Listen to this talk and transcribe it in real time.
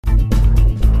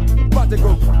to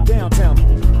go downtown.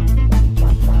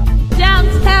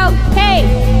 Downtown, hey!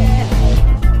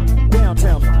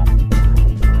 Downtown.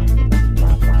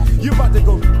 You about to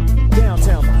go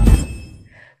downtown.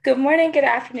 Good morning, good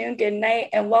afternoon, good night,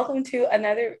 and welcome to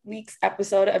another week's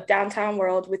episode of Downtown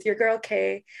World with your girl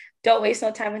Kay. Don't waste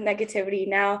no time with negativity.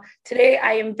 Now, today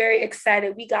I am very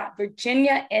excited. We got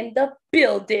Virginia in the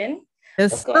building.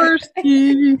 It's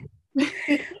thirsty.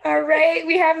 All right,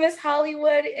 we have Miss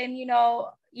Hollywood, and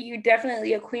you're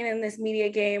definitely a queen in this media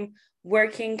game,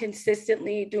 working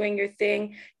consistently, doing your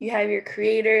thing. You have your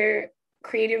creative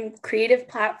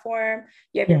platform.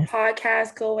 You have your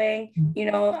podcast going.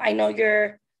 I know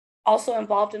you're also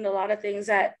involved in a lot of things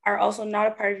that are also not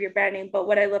a part of your brand name. But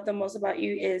what I love the most about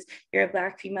you is you're a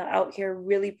Black female out here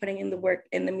really putting in the work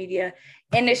in the media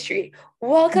industry.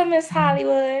 Welcome, Miss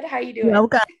Hollywood. How you doing?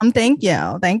 Welcome. Thank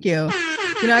you. Thank you.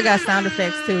 I got sound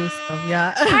effects too. So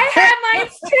yeah. I have mine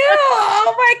too.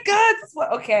 Oh my God.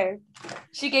 Okay.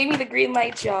 She gave me the green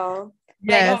light, y'all.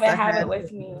 Yes, I don't have it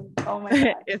with me. Oh my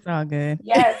God. It's all good.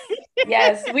 Yes.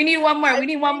 We need one more.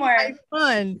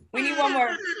 Fun. We need one more.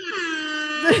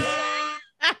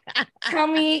 Tell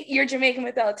me you're Jamaican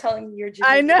without telling me you're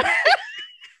Jamaican. I know.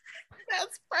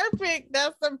 That's perfect.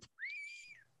 That's the.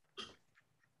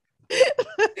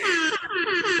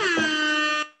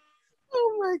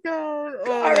 Oh my God.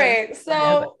 Oh, all right.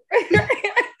 So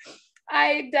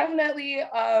I definitely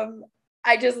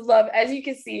I just love, as you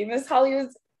can see, Miss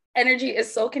Hollywood's energy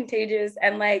is so contagious,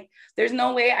 and like there's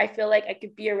no way I feel like I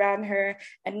could be around her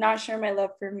and not share my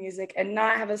love for music and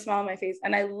not have a smile on my face.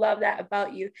 And I love that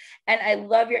about you. And I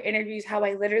love your interviews, how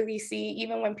I literally see,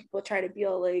 even when people try to be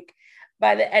all like,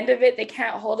 by the end of it, they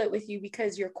can't hold it with you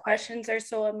because your questions are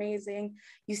so amazing.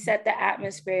 You set the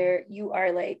atmosphere. You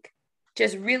are like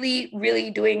just really, really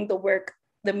doing the work,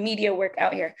 the media work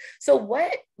out here. So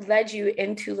what led you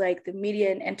into like the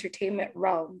media and entertainment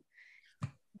realm?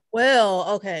 Well,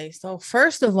 okay. So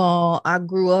first of all, I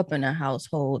grew up in a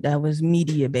household that was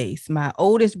media based. My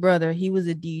oldest brother, he was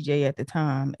a DJ at the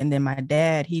time. And then my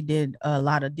dad, he did a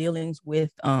lot of dealings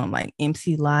with like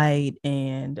MC Light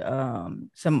and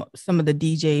some of the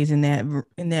DJs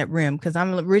in that rim. Cause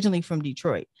I'm originally from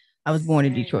Detroit. I was born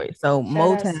in Detroit. So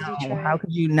Motown, how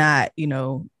could you not,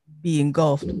 be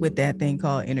engulfed with that thing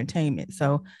called entertainment?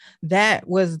 So that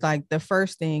was like the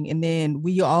first thing. And then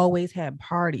we always had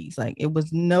parties. Like it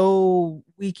was no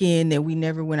weekend that we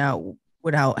never went out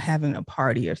without having a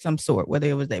party of some sort, whether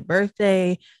it was their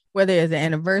birthday, whether it's an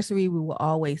anniversary, we will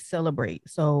always celebrate.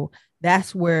 So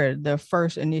that's where the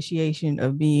first initiation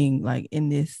of being like in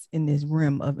this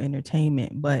realm of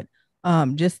entertainment. But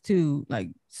just to like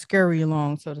scurry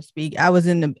along, so to speak, I was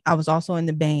also in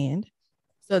the band.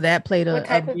 So that played a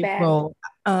big role.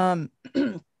 Like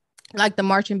the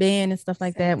marching band and stuff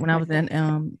like that. When I was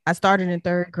in, I started in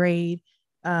 3rd grade.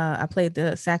 I played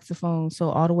the saxophone, so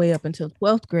all the way up until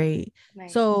 12th grade.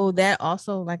 Nice. So that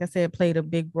also, like I said, played a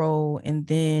big role. And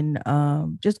then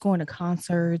just going to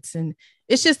concerts, and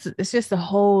it's just a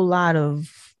whole lot of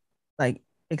like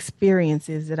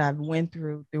experiences that I've went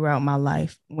throughout my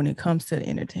life when it comes to the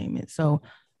entertainment. So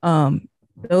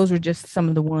those were just some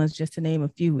of the ones, just to name a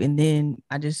few. And then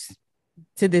I just,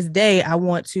 to this day,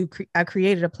 I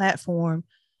created a platform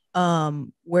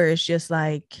where it's just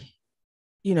like,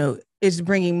 it's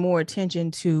bringing more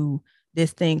attention to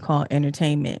this thing called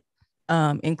entertainment,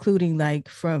 including like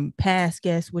from past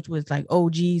guests, which was like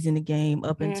OGs in the game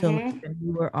up until the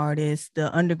newer artists,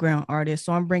 the underground artists.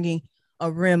 So I'm bringing a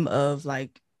rim of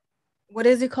like, what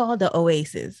is it called? The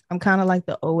Oasis. I'm kind of like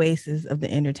the Oasis of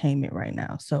the entertainment right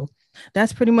now. So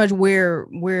that's pretty much where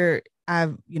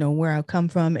I've come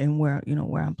from and where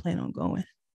I'm planning on going.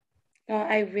 No,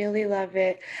 I really love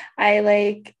it.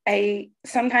 I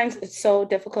sometimes it's so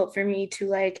difficult for me to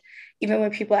like, even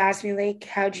when people ask me like,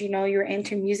 how do you know you're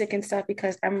into music and stuff?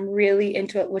 Because I'm really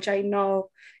into it, which I know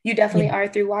you definitely are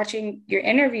through watching your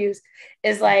interviews,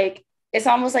 is like, it's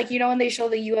almost like, when they show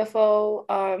the UFO,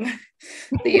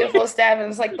 the UFO stuff, and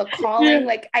it's like the calling,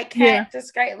 like I can't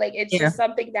describe, like, it's just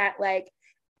something that like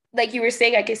you were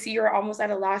saying, I could see you're almost at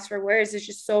a loss for words. There's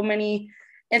just so many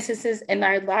instances in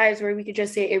our lives where we could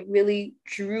just say it really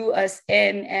drew us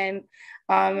in. And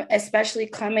especially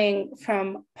coming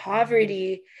from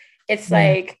poverty, it's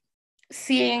like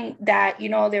seeing that,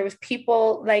 there was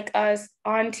people like us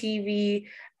on TV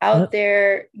out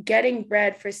there getting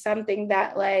bread for something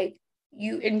that like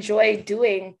you enjoy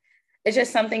doing. It's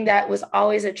just something that was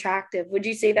always attractive. Would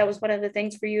you say that was one of the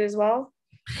things for you as well?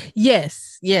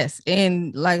 Yes.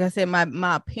 And like I said,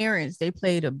 my parents, they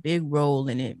played a big role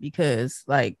in it because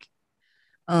like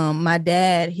my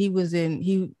dad, he was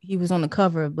on the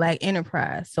cover of Black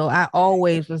Enterprise. So I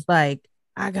always was like,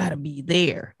 I gotta be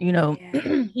there. You know,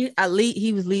 Yeah.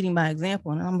 he was leading by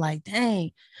example, and I'm like,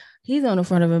 dang, he's on the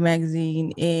front of a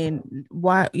magazine, and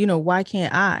why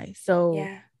can't I? So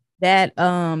Yeah. that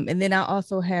and then I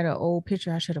also had an old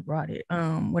picture. I should have brought it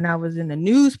when I was in the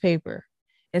newspaper.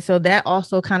 And so that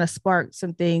also kind of sparked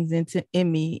some things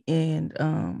in me, and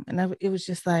it was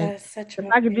just like, That's such if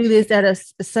I could do this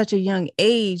motivation. at such a young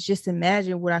age, just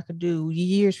imagine what I could do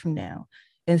years from now.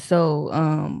 And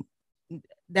so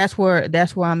that's where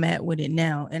I'm at with it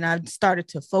now. And I've started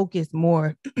to focus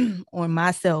more on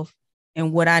myself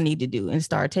and what I need to do, and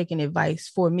start taking advice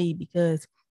for me, because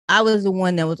I was the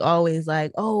one that was always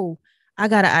like, oh, I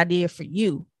got an idea for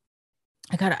you.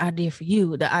 I got an idea for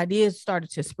you. The ideas started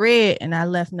to spread, and I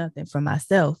left nothing for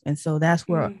myself. And so that's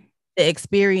where Mm. the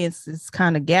experiences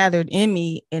kind of gathered in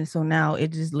me. And so now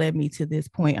it just led me to this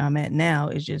point I'm at now,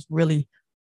 is just really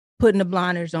putting the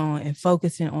blinders on and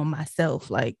focusing on myself.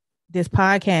 Like, this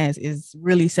podcast is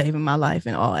really saving my life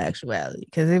in all actuality,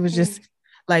 because it was just Mm.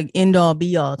 like end all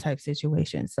be all type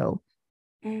situation. So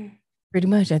Mm. pretty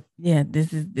much, yeah,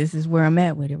 this is where I'm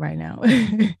at with it right now.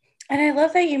 And I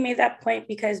love that you made that point,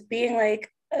 because being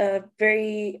like a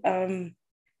very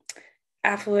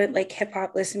affluent like hip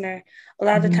hop listener, a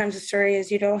lot of the Mhm. times the story is,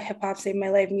 hip hop saved my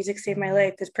life, music saved my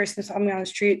life. This person saw me on the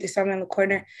street, they saw me on the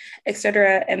corner,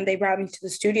 etc., and they brought me to the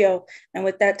studio. And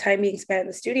with that time being spent in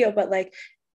the studio, but like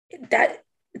that,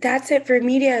 that's it for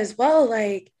media as well.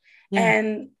 Like, Yeah.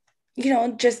 and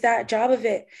just that job of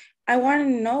it. I want to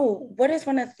know, what is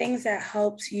one of the things that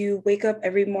helps you wake up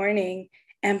every morning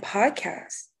and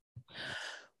podcast?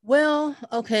 Well,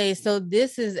 okay, so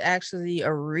this is actually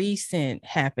a recent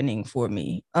happening for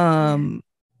me. Yeah.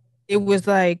 It was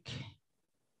like,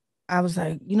 I was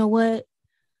like, you know what?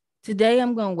 Today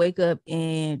I'm gonna wake up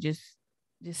and just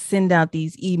send out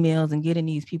these emails and get in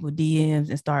these people DMs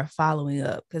and start following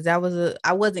up, because I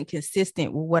wasn't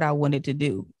consistent with what I wanted to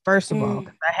do. First of all, Mm.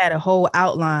 because I had a whole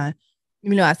outline.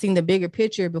 I seen the bigger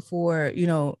picture before,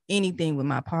 anything with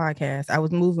my podcast. I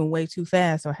was moving way too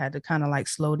fast, so I had to kind of like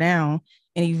slow down.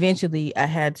 And eventually I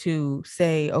had to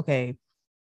say, okay,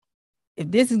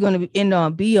 if this is going to end all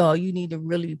be all, you need to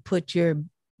really put your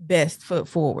best foot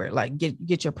forward. Like,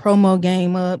 get your promo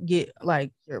game up, get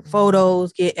like your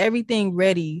photos, get everything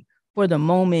ready for the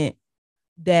moment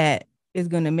that is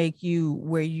going to make you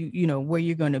where where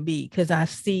you're going to be. Because I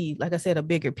see, like I said, a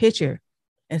bigger picture.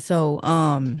 And so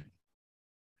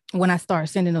when I start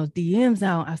sending those DMs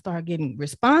out, I start getting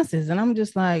responses, and I'm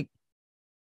just like,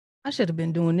 I should have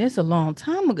been doing this a long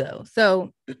time ago.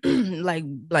 So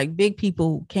like big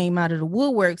people came out of the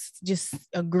woodworks just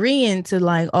agreeing to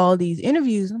like all these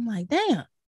interviews. I'm like, damn,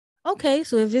 okay.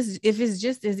 So if it's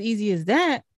just as easy as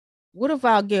that, what if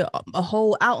I'll get a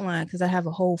whole outline? Because I have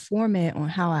a whole format on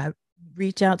how I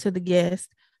reach out to the guests,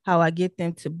 how I get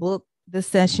them to book the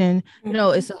session.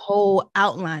 Mm-hmm. It's a whole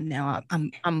outline now.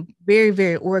 I'm very,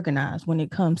 very organized when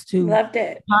it comes to Loved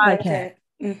it. Loved podcast. it.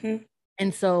 Mm-hmm.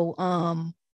 And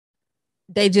so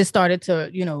they just started to,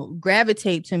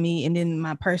 gravitate to me. And then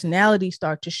my personality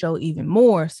started to show even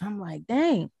more. So I'm like,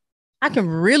 dang, I can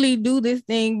really do this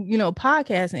thing,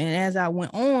 podcasting. And as I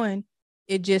went on,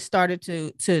 it just started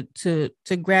to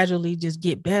gradually just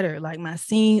get better. Like, my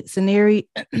scenery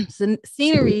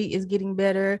is getting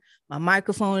better. My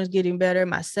microphone is getting better.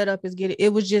 My setup is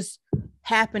it was just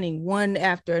happening one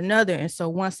after another. And so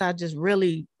once I just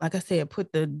really, like I said,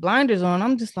 put the blinders on,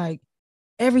 I'm just like,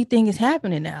 everything is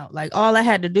happening now. Like, all I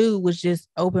had to do was just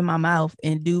open my mouth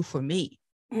and do for me.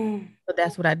 Mm. So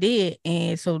that's what I did.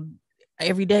 And so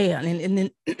every day, and then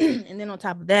and then on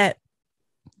top of that,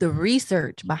 the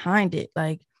research behind it.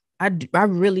 Like, I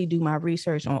really do my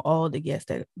research on all the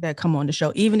guests that come on the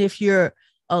show, even if you're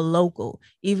a local,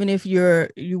 even if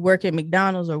you work at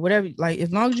McDonald's or whatever. Like,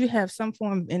 as long as you have some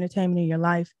form of entertainment in your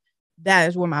life, that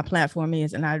is where my platform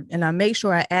is. And I make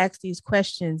sure I ask these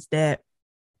questions that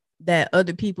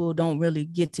other people don't really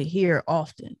get to hear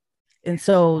often. And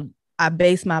so I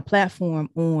base my platform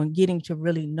on getting to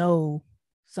really know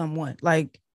someone,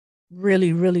 like,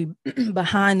 really, really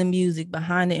behind the music,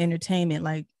 behind the entertainment,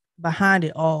 like behind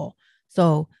it all.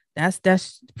 So that's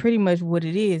pretty much what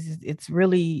it is. It's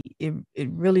really it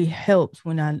really helps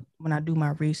when I do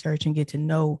my research and get to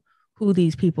know who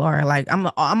these people are. Like,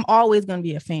 I'm always going to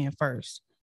be a fan first,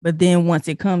 but then once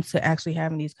it comes to actually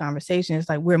having these conversations,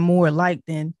 like, we're more alike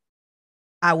than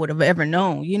I would have ever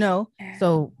known. Yeah.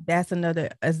 So that's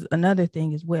another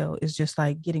thing as well. Is just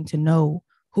like getting to know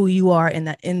who you are in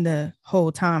the whole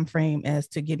time frame as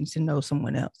to getting to know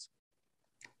someone else.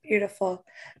 Beautiful.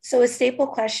 So a staple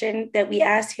question that we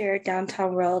ask here at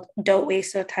Downtown World, don't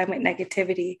waste your time with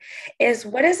negativity, is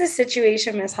what is a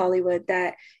situation, Miss Hollywood,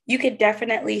 that you could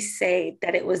definitely say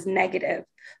that it was negative,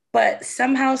 but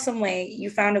somehow, some way, you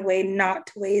found a way not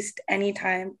to waste any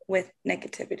time with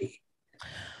negativity?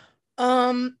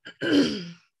 Let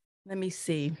me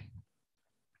see.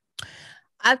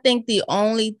 I think the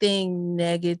only thing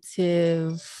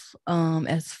negative,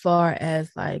 as far as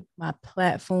like my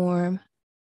platform,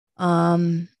 I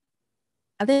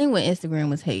think when Instagram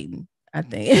was hating, I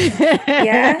think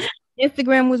Yeah.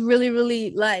 Instagram was really,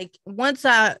 really like once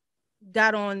I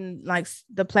got on like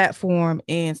the platform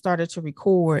and started to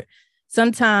record,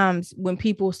 sometimes when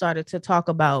people started to talk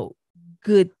about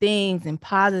good things and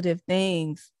positive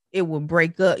things, it would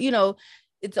break up. It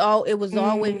was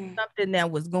always something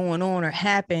that was going on or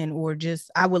happened, or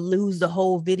just I would lose the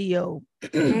whole video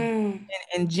in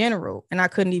general, and I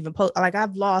couldn't even post. Like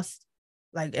I've lost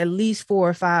like at least 4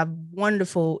 or 5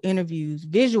 wonderful interviews,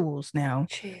 visuals now.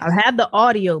 Jeez. I have the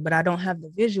audio, but I don't have the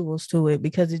visuals to it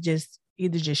because it just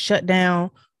either just shut down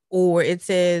or it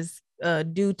says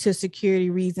due to security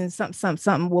reasons,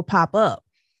 something will pop up.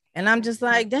 And I'm just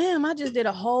like, damn, I just did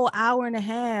a whole hour and a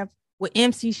half with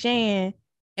MC Shan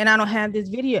and I don't have this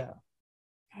video.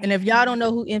 And if y'all don't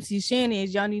know who MC Shan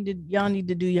is, y'all need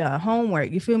to do your homework.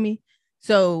 You feel me?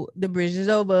 So the bridge is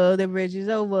over. The bridge is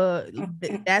over.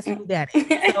 That's who that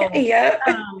is. So, yeah.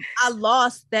 I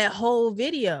lost that whole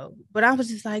video, but I was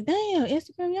just like, damn,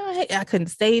 Instagram, y'all hate. I couldn't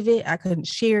save it. I couldn't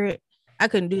share it. I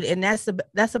couldn't do it. And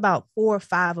that's about 4 or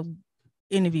 5 of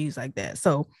interviews like that.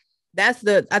 So I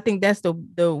think that's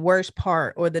the worst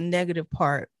part or the negative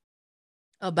part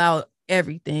about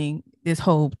everything, this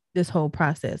whole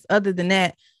process. Other than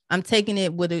that, I'm taking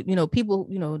it with it, people,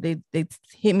 they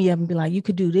hit me up and be like, you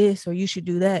could do this or you should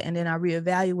do that. And then I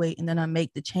reevaluate and then I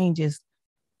make the changes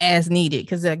as needed.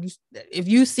 Cause like, if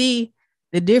you see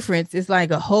the difference, it's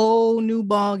like a whole new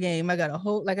ball game. I got a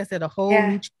whole new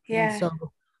team. Yeah. So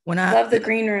when I love the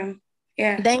green room.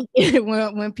 Yeah. Thank you.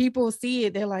 When people see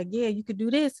it, they're like, yeah, you could do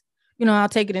this. I'll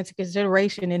take it into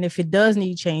consideration. And if it does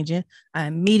need changing, I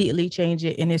immediately change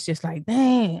it. And it's just like,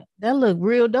 dang, that look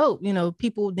real dope.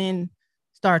 People then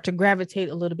start to gravitate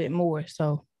a little bit more.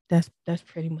 So that's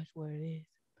pretty much what it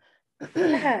is.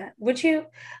 Yeah. Would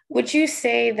you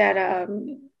say that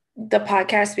the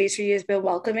podcast space for you has been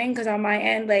welcoming? Because on my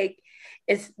end, like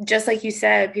it's just like you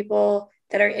said, people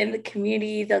that are in the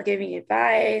community, they'll give me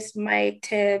advice, mic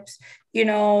tips,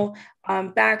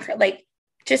 back like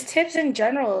just tips in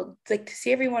general, like to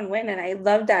see everyone win. And I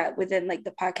love that within like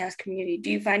the podcast community. Do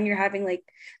you find you're having like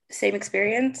the same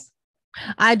experience?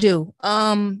 I do.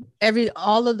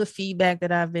 All of the feedback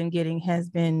that I've been getting has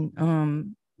been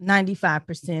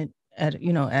 95% at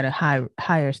a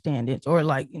higher standards, or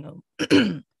like,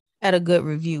 at a good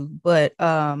review. But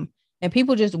and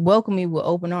people just welcome me with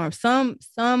open arms. Some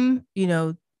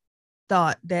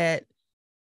thought that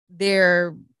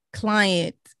their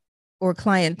client or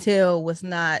clientele was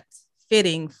not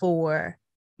fitting for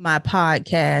my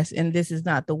podcast, and this is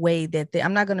not the way that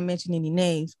I'm not going to mention any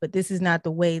names, but this is not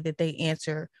the way that they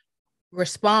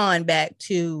respond back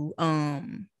to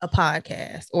a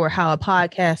podcast, or how a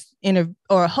podcast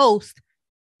or a host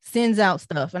sends out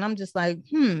stuff. And I'm just like,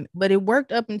 but it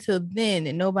worked up until then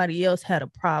and nobody else had a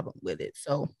problem with it.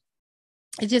 So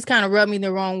it just kind of rubbed me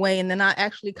the wrong way. And then I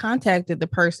actually contacted the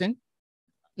person,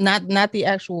 not the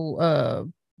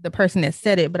actual the person that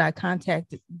said it, but I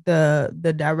contacted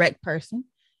the direct person,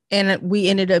 and we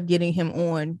ended up getting him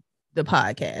on the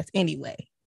podcast anyway.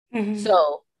 Mm-hmm.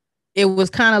 So it was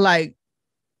kind of like,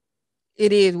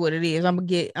 it is what it is. I'm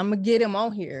gonna get him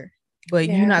on here, but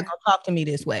you're not gonna talk to me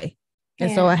this way.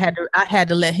 And so I had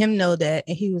to let him know that,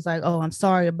 and he was like, "Oh, I'm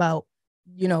sorry about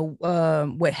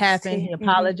what happened." He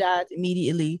apologized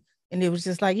immediately, and it was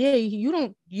just like, "Yeah,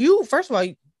 you first of all,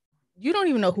 you don't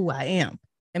even know who I am.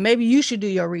 And maybe you should do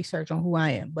your research on who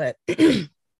I am." But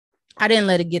I didn't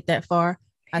let it get that far.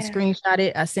 I screenshot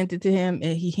it, I sent it to him,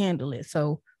 and he handled it.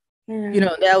 So,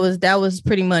 that was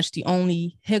pretty much the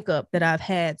only hiccup that I've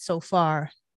had so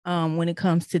far when it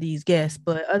comes to these guests.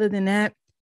 But other than that,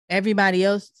 everybody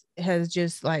else has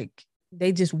just like,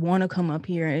 they just want to come up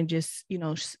here and just,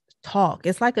 talk.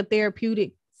 It's like a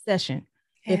therapeutic session,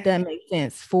 if that makes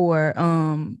sense, for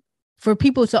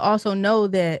people to also know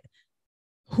that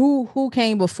who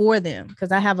came before them,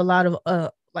 because I have a lot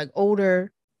of like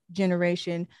older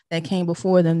generation that came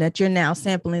before them that you're now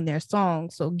sampling their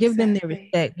songs. So give them their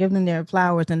respect, give them their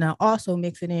flowers, and now also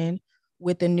mix it in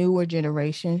with the newer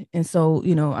generation. And so,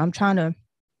 I'm trying to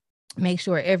make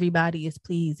sure everybody is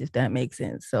pleased, if that makes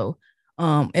sense. So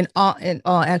in all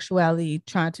actuality,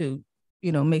 trying to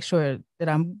make sure that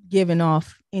I'm giving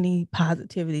off any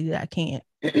positivity that I can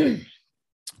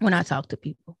when I talk to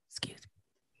people. Excuse me.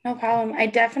 No problem. I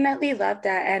definitely love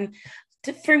that. And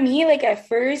for me, like at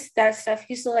first, that stuff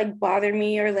used to like bother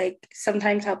me, or like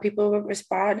sometimes how people would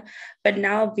respond. But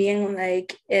now being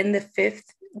like in the fifth,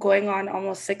 going on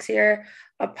almost 6 year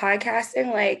of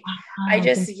podcasting, like I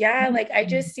just, like I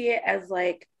just see it as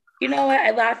like, you know what?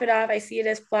 I laugh it off. I see it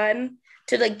as fun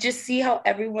to like just see how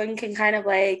everyone can kind of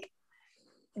like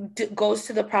goes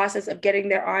to the process of getting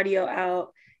their audio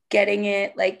out, getting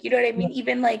it like, you know what I mean?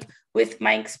 Even like with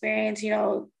my experience,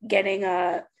 getting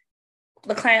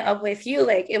the client up with you,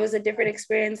 like it was a different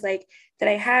experience like that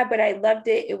I had, but I loved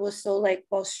it. It was so like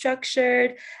well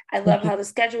structured. I love how the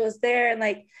schedule was there. And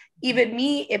like even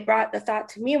me, it brought the thought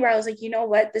to me where I was like, you know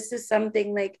what, this is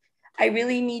something like I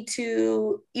really need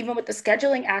to, even with the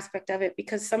scheduling aspect of it,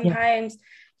 because sometimes,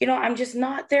 I'm just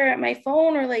not there at my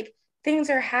phone, or like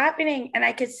things are happening, and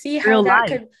I could see how Real that life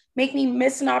could make me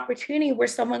miss an opportunity where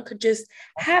someone could just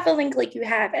have a link like you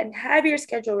have and have your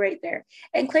schedule right there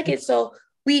and click it. So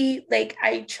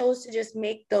I chose to just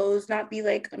make those, not be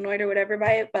like annoyed or whatever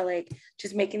by it, but like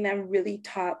just making them really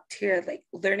top tier, like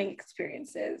learning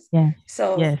experiences. Yeah.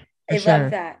 So yeah, I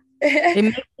love that. It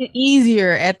makes it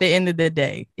easier at the end of the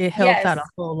day. It helps out a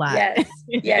whole lot.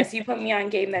 Yes, you put me on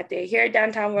game that day. Here at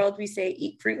Downtown World, we say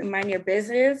eat fruit and mind your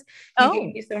business. You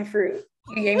gave me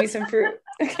some fruit.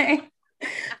 Okay.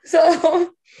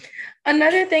 So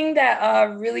another thing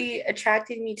that really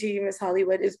attracted me to you, Miss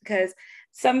Hollywood, is because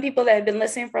some people that have been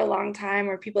listening for a long time,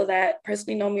 or people that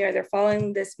personally know me, or they're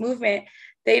following this movement,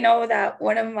 they know that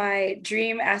one of my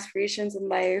dream aspirations in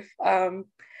life,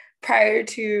 prior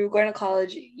to going to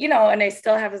college, and I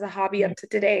still have as a hobby up to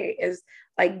today, is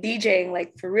like DJing,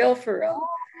 like for real.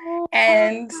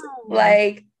 And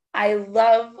like, I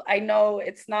know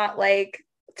it's not like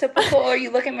typical, or you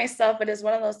look at my stuff, but it's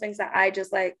one of those things that I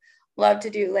just like love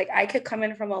to do. Like I could come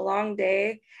in from a long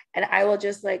day and I will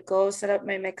just like go set up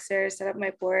my mixer, set up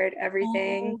my board,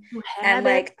 everything. And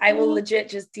like, I will legit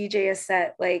just DJ a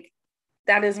set. Like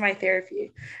that is my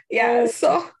therapy. Yeah.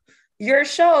 So your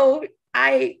show,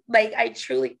 I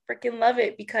truly freaking love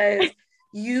it, because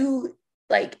you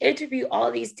like interview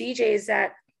all these DJs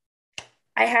that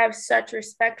I have such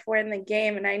respect for in the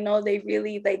game, and I know they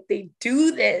really like they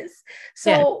do this.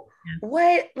 So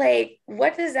what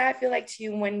does that feel like to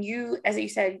you when you, as you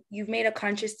said, you've made a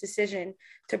conscious decision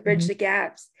to bridge the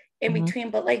gaps in between,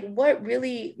 but like what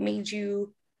really made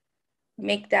you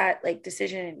make that like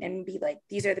decision and be like,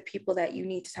 these are the people that you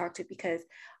need to talk to? Because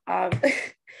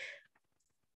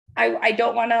I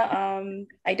don't want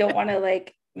to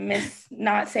like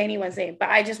not say anyone's name, but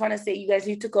I just want to say you guys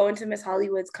need to go into Miss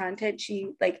Hollywood's content. She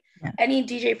like any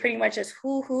DJ pretty much is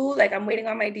who like I'm waiting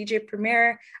on my DJ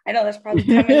premiere. I know that's probably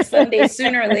coming Sunday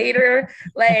sooner or later.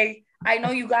 Like I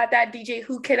know you got that DJ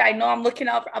Who kid. I know I'm looking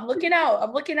out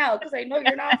because I know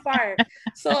you're not far.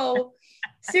 So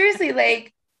seriously,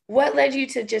 like what led you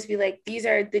to just be like, these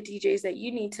are the DJs that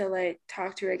you need to like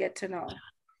talk to or get to know?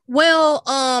 Well,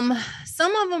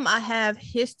 some of them I have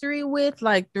history with,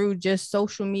 like through just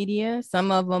social media.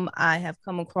 Some of them I have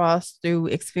come across through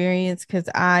experience, because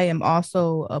I am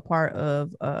also a part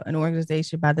of an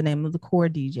organization by the name of the Core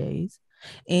DJs,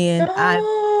 and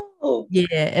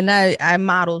I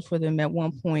modeled for them at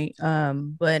one point.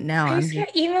 But now I used to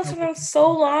get emails from them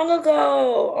so long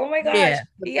ago. Oh my gosh,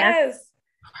 yes,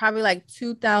 probably like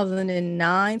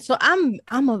 2009. So I'm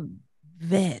a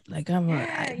vet. Like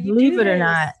believe it or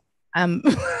not, I'm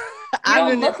you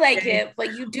don't look like it,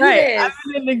 but you do this. I've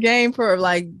been in the game for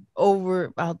like over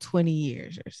about 20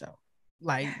 years or so,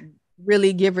 like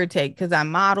really give or take, because I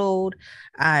modeled.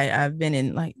 I've been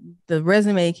in, like, the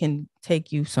resume can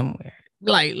take you somewhere,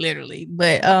 like literally,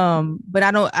 but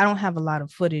I don't have a lot of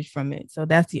footage from it, so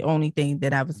that's the only thing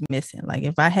that I was missing. Like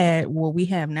if I had what we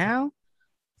have now,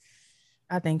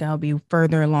 I think I'll be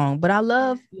further along. But I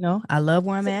love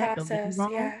where I'm at. Process,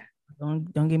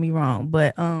 don't get me wrong.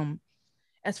 But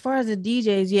as far as the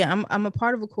DJs, I'm a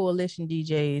part of a coalition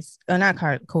DJs, not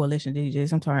coalition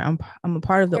DJs. I'm sorry. I'm a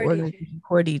part of the organization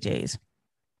Core DJs.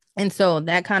 And so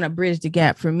that kind of bridged the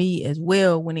gap for me as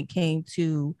well when it came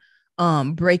to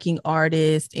breaking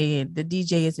artists, and the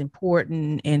DJ is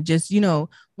important. And just,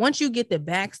 once you get the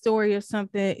backstory of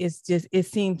something, it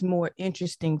seems more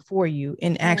interesting for you,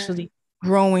 and actually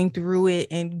growing through it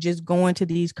and just going to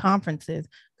these conferences,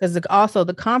 because also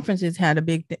the conferences had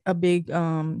a big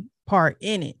part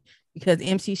in it, because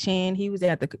MC Shan, he was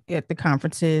at the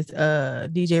conferences,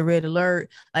 DJ Red Alert,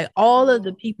 like all of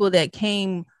the people that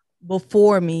came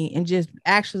before me and just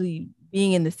actually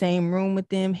being in the same room with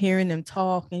them, hearing them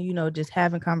talk, and just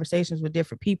having conversations with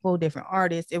different people, different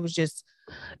artists. It was just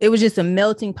a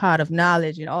melting pot of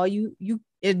knowledge, and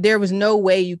there was no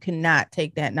way you cannot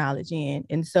take that knowledge in.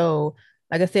 And so,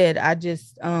 like I said, I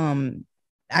just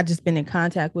been in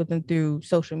contact with them through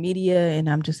social media, and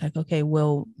I'm just like, okay,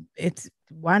 well, it's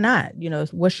why not?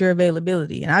 What's your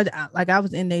availability? And I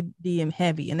was in the DM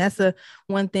heavy, and that's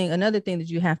one thing. Another thing that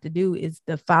you have to do is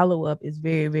the follow up is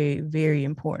very, very, very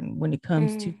important when it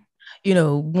comes to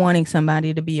wanting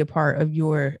somebody to be a part of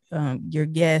your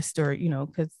guest, or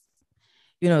because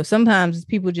sometimes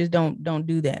people just don't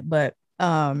do that, but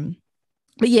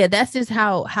yeah, that's just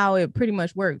how it pretty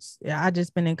much works. I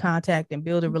just been in contact and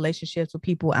building relationships with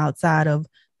people outside of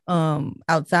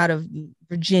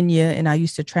Virginia, and I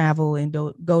used to travel and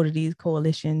go to these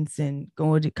coalitions and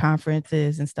go to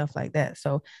conferences and stuff like that.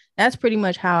 So that's pretty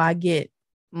much how I get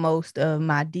most of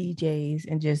my DJs,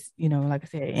 and just like I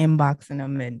said, inboxing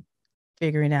them and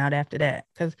figuring out after that,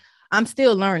 because I'm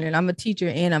still learning. I'm a teacher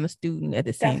and I'm a student at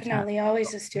the same time. Definitely,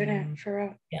 always a student, for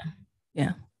real.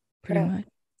 Yeah, pretty much.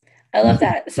 I love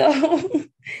that. So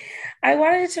I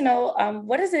wanted to know,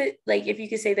 what is it like, if you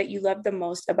could say that you love the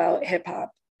most about hip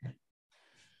hop?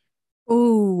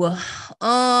 Ooh,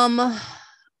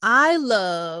 I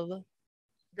love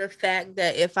the fact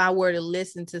that if I were to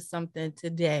listen to something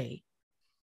today,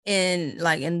 in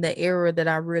the era that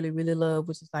I really, really love,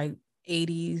 which is like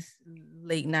 80s,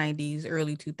 late 90s,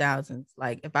 early 2000s,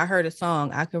 like if I heard a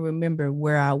song, I can remember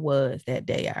where I was that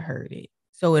day I heard it.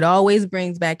 So it always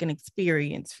brings back an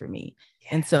experience for me. Yeah.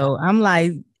 And so I'm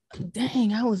like,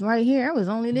 dang, I was right here. I was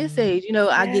only this age.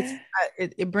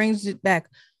 It brings it back.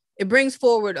 It brings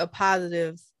forward a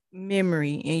positive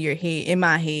memory in your head, in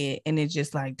my head. And it's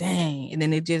just like, dang. And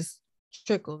then it just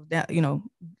trickles down,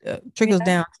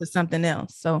 down to something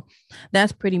else. So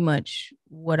that's pretty much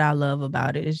what I love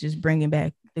about it. It's just bringing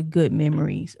back the good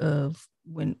memories of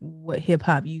what hip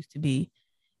hop used to be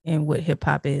and what hip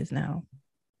hop is now.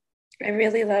 I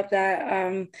really love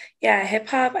that. Hip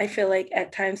hop, I feel like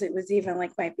at times it was even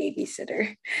like my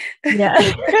babysitter. Yeah.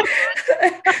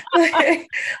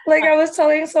 like I was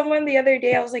telling someone the other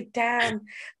day, I was like, damn,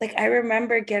 like I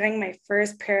remember getting my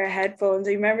first pair of headphones.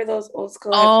 You remember those old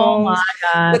school headphones my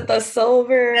God. with the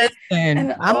silver?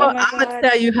 Listen, I'm gonna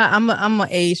tell you how I'm gonna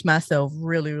age myself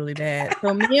really, really bad.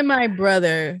 So me and my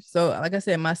brother, like I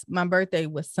said, my birthday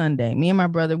was Sunday. Me and my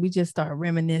brother, we just started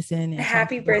reminiscing. And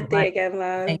happy birthday again,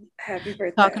 love. Happy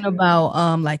birthday. Talking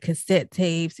about like cassette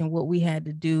tapes and what we had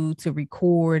to do to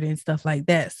record and stuff like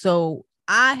that. So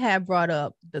I have brought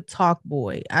up the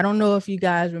Talkboy. I don't know if you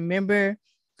guys remember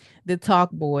the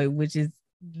Talkboy, which is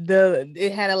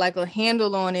it had a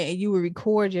handle on it, and you would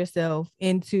record yourself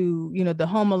into the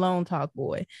Home Alone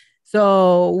Talkboy.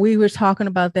 So we were talking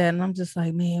about that, and I'm just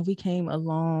like, man, we came a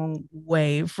long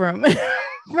way from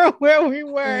from where we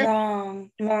were.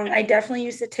 Long. I definitely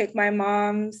used to take my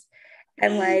mom's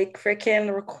and like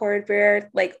freaking record bear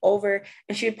over,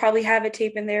 and she would probably have a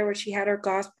tape in there where she had her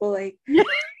gospel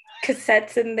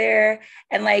cassettes in there,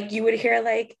 and you would hear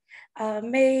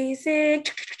amazing,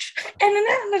 and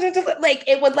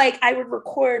it would I would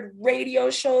record radio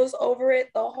shows over it,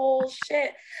 the whole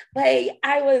shit.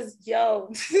 I was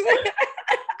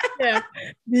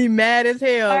be mad as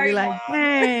hell. Sorry, be like,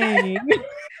 hey.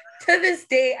 To this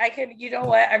day, I can,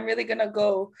 I'm really gonna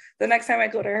go the next time I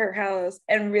go to her house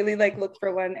and really look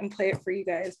for one and play it for you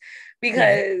guys,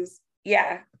 because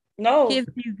kids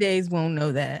these days won't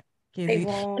know that. They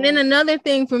won't. And then another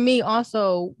thing for me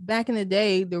also, back in the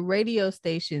day, the radio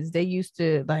stations, they used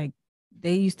to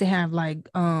have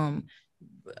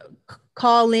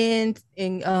call in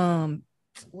and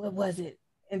what was it?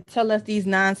 And tell us these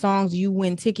 9 songs, you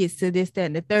win tickets to this, that,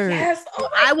 and the third. Yes. Oh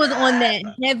I was on that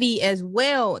heavy as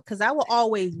well, because I will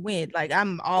always win.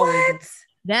 I'm always.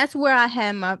 That's where I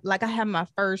had my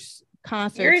first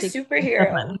concert. You're a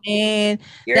superhero, and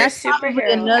that's probably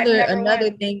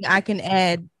another thing I can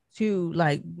add to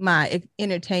my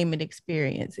entertainment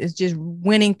experience is just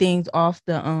winning things off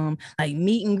the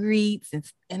meet and greets,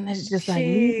 and it's just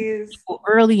meeting people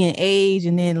early in age,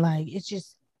 and then it's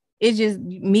just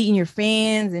meeting your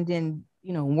fans, and then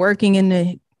working in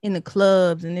the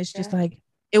clubs, and it's just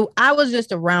I was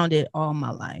just around it all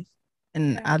my life,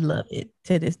 and I love it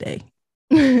to this day.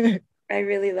 I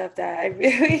really love that. I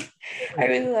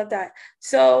really love that.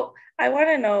 So I want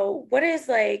to know, what is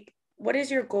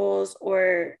your goals,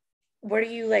 or what are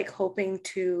you hoping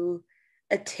to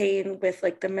attain with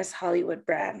the Miss Hollywood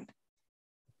brand?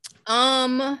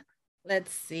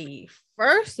 Let's see.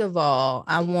 First of all,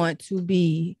 I want to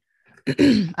be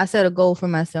I set a goal for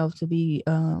myself to be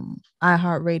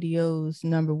iHeartRadio's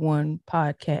 #1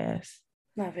 podcast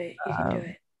Love it. You can do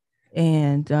it.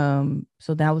 And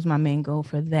so that was my main goal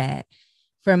for that.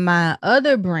 For my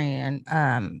other brand,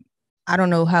 I don't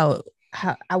know how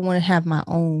I want to have my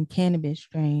own cannabis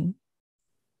strain.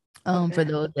 For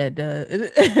those that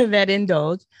that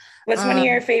indulge. What's one of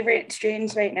your favorite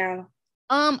strains right now?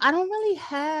 I don't really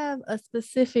have a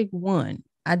specific one.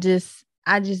 I just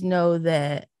know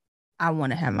that I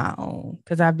want to have my own,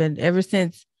 because I've been, ever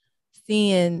since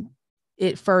seeing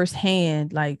it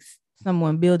firsthand, like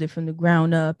someone build it from the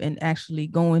ground up and actually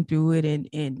going through it,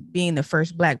 and being the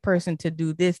first Black person to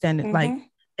do this, and like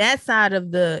that side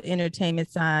of the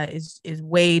entertainment side is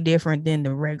way different than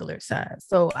the regular side.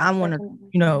 So I want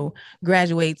to,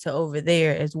 graduate to over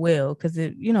there as well, because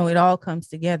it all comes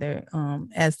together.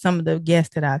 As some of the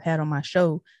guests that I've had on my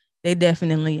show, they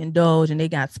definitely indulge, and they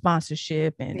got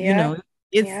sponsorship, and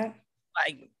it's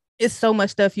like, it's so much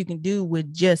stuff you can do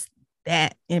with just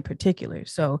that in particular.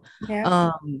 So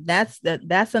that's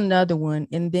another one.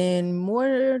 And then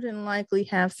more than likely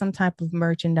have some type of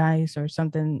merchandise or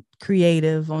something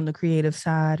creative on the creative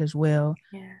side as well.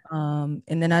 And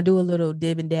then I do a little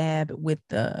dib and dab with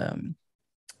the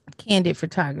candid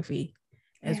photography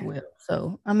as well.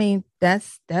 So I mean,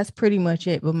 that's pretty much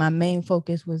it. But my main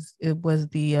focus was the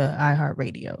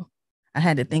iHeartRadio. I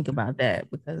had to think about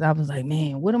that, because I was like,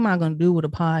 man, what am I going to do with a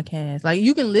podcast? Like,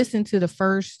 you can listen to the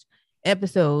first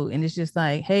episode and it's just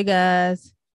like, hey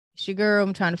guys, it's your girl,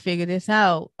 I'm trying to figure this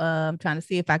out. I'm trying to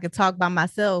see if I could talk by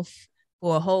myself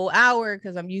for a whole hour,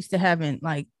 because I'm used to having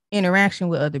like interaction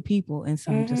with other people. And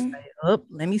so I'm just like, oh,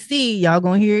 let me see, y'all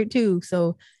gonna hear it too.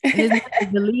 So it's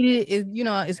deleted,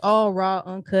 it's all raw,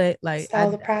 uncut, like it's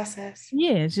all the process.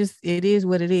 It is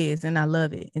what it is, and I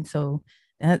love it. And so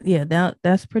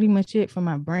that's pretty much it for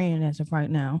my brand as of right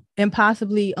now. And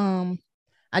possibly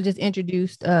I just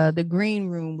introduced the green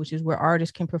room, which is where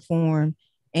artists can perform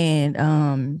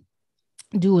and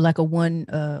do like a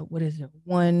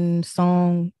one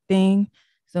song thing.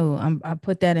 So I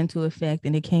put that into effect,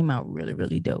 and it came out really,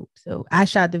 really dope. So I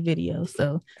shot the video.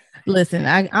 So listen,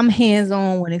 I'm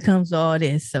hands-on when it comes to all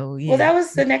this. So yeah. Well, that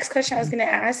was the next question I was going to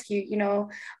ask you.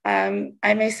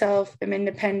 I myself am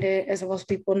independent, as most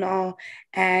people know,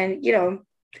 and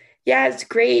it's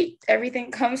great.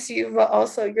 Everything comes to you, but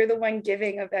also you're the one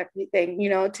giving of everything,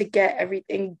 to get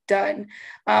everything done.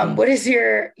 What is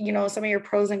your, some of your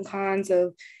pros and cons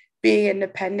of being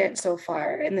independent so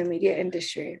far in the media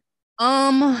industry?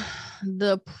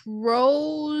 The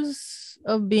pros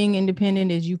of being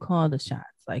independent is you call the shots.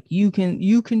 Like, you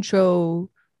control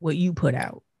what you put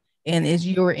out, and it's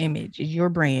your image, it's your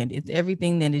brand, it's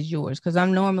everything that is yours. Because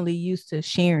I'm normally used to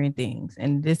sharing things,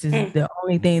 and this is the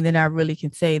only thing that I really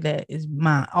can say that is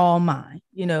all mine,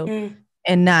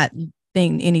 and not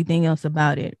think anything else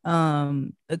about it.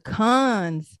 The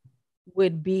cons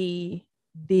would be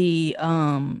the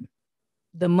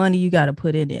money you got to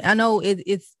put in it. I know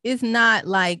it's not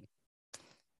like,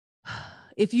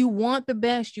 if you want the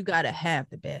best, you got to have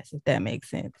the best, if that makes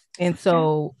sense. And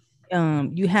so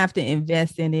you have to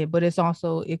invest in it, but it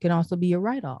can also be a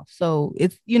write-off. So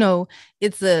it's a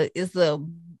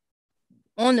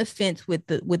on the fence with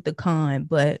the con.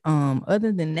 But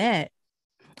other than that,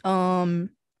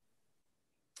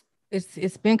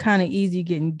 it's been kind of easy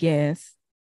getting guests,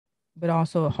 but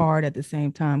also hard at the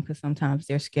same time, because sometimes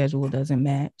their schedule doesn't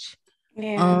match.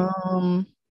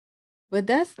 But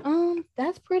that's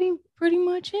pretty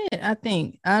much it. I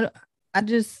think I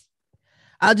just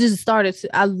started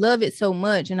to, I love it so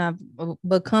much, and I've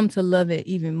become to love it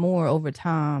even more over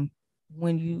time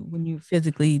when you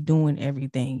physically doing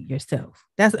everything yourself.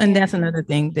 That's another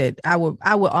thing that I would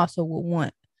also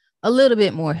want a little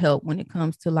bit more help when it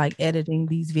comes to like editing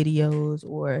these videos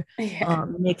or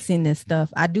mixing this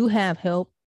stuff. I do have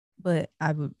help, but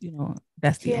I would,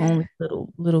 that's the only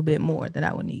little bit more that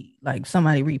I would need. Like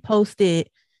somebody repost it,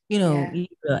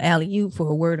 alley-oop for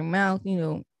a word of mouth,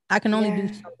 I can only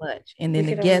do so much. And then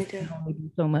the guests can only do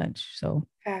so much. So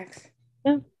facts.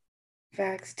 Yeah.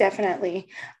 Facts, definitely.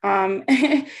 And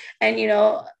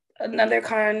another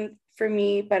con for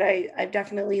me, but I've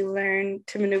definitely learned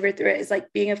to maneuver through it, is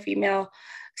like being a female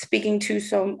speaking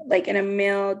to like in a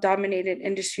male dominated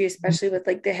industry, especially with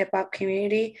like the hip hop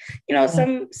community,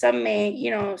 some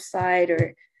may, slide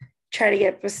or try to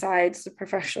get besides the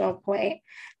professional point.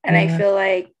 And I feel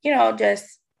like,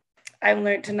 just I've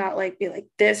learned to not like be like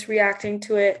this reacting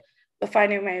to it, but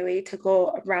finding my way to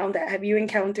go around that. Have you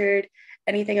encountered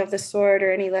anything of the sort,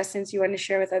 or any lessons you want to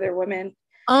share with other women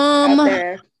out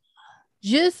there?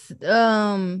 Just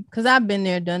because I've been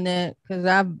there, done that, because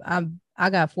I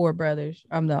got 4 brothers.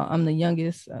 I'm the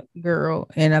youngest girl,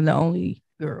 and I'm the only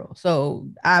girl. So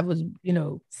I was,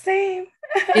 same.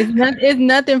 It's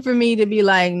nothing for me to be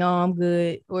like, no, I'm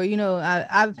good. Or,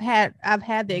 I've had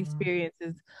the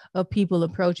experiences of people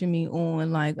approaching me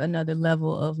on like another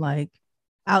level of like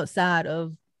outside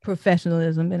of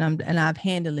professionalism, and I've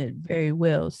handled it very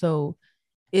well. So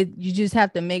you just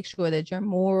have to make sure that your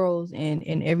morals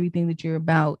and everything that you're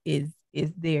about is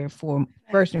there for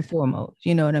first and foremost.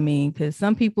 You know what I mean? Because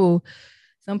some people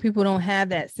don't have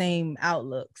that same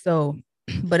outlook. So,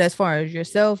 but as far as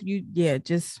yourself,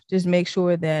 just make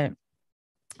sure that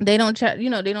they don't try,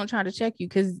 they don't try to check you,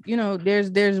 because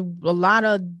there's a lot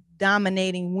of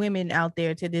dominating women out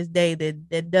there to this day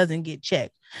that doesn't get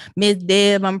checked. Miss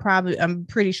Deb, I'm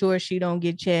pretty sure she don't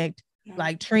get checked.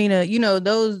 Like Trina,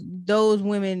 those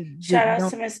women. Shout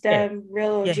out to Miss Deb,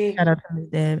 real OG. Yeah, shout out to Miss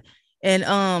Deb.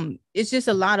 And it's just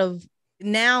a lot of,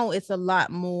 now it's a lot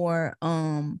more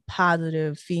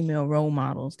positive female role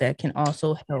models that can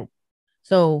also help.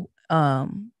 So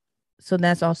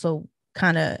that's also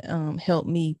kind of helped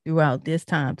me throughout this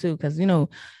time too, because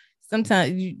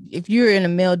sometimes if you're in a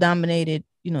male dominated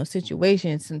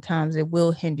situation, sometimes it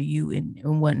will hinder you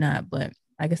and whatnot. But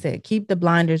like I said, keep the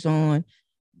blinders on.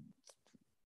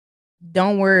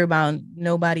 Don't worry about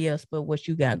nobody else but what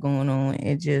you got going on,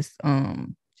 and just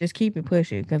keep it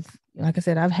pushing, because like I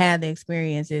said, I've had the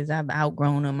experiences, I've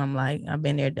outgrown them. I'm like, I've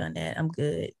been there, done that. I'm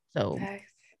good. So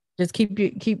just keep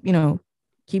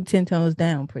 10 toes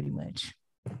down, pretty much.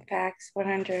 Facts,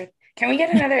 100. Can we get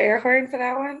another air horn for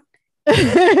that one?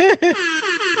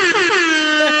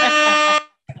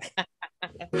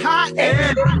 Hot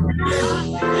air.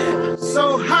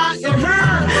 So hot in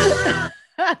here.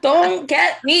 Don't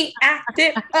get me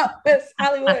active up, Miss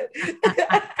Hollywood.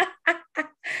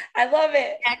 I love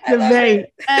it.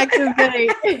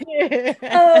 Activate.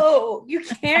 Oh, you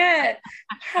can't.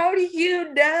 How do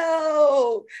you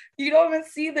know? You don't even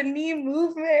see the knee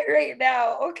movement right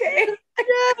now. Okay.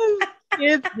 Yes.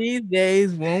 Kids these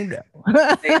days won't know.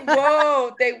 They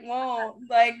won't.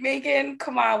 Like, Megan,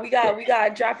 come on. We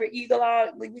got drop your eagle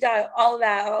on. Like, we got all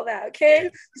that. Okay.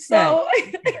 So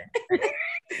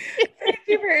thank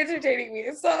you for entertaining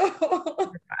me.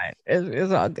 So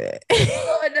it's all good.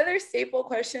 So another staple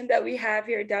question that we have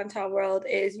here at Downtown World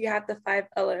is, you have the 5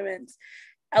 elements.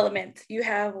 You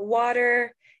have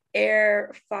water,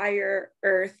 air, fire,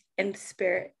 earth, and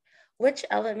spirit. Which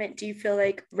element do you feel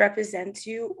like represents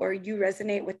you or you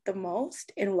resonate with the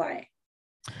most, and why?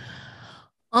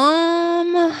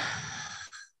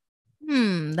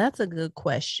 That's a good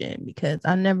question, because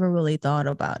I never really thought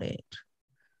about it.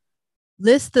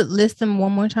 List them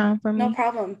one more time for me. No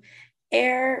problem.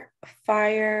 Air,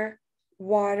 fire,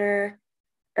 water,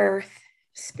 earth,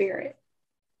 spirit.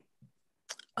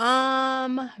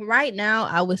 Right now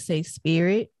I would say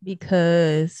spirit,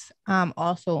 because I'm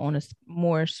also on a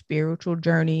more spiritual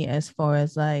journey, as far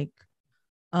as like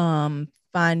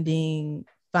finding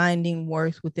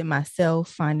worth within myself,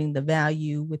 finding the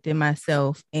value within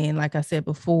myself. And like I said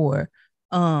before,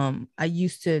 I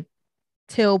used to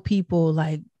tell people,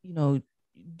 like,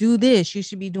 do this, you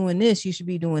should be doing this, you should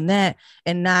be doing that,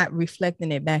 and not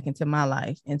reflecting it back into my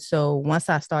life. And so once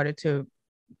I started to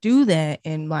do that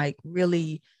and like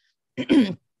really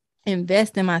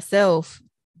invest in myself,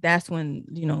 that's when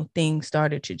things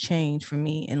started to change for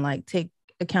me, and like take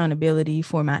accountability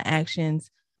for my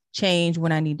actions, change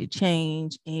when I need to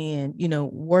change, and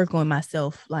work on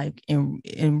myself, like in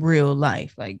real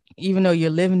life. Like, even though you're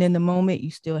living in the moment,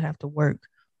 you still have to work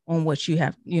on what you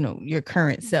have, your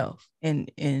current self.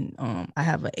 And I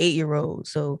have an 8-year-old,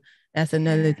 so that's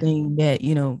another thing that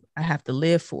I have to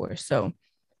live for. So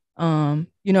I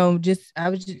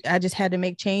just had to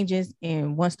make changes,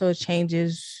 and once those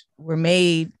changes were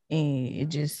made,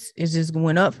 and it's just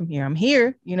going up from here. I'm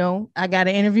here, I got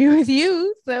an interview with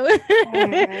you, so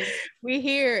we're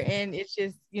here, and it's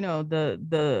just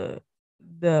the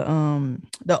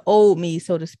old me,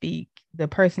 so to speak, the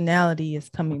personality is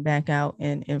coming back out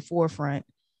in forefront,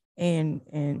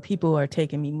 and people are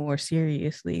taking me more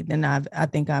seriously than I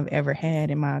think I've ever had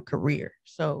in my career.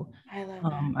 So I love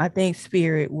that. I think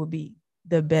spirit would be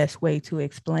the best way to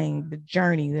explain the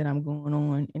journey that I'm going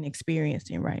on and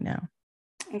experiencing right now.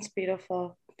 It's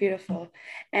beautiful.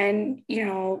 And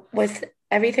with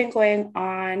everything going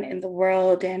on in the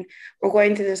world, and we're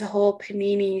going through this whole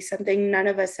panini, something none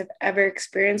of us have ever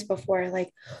experienced before,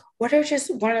 like, what are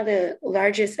just one of the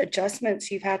largest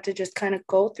adjustments you've had to just kind of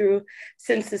go through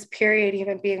since this period,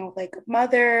 even being like a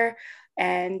mother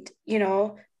and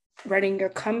running your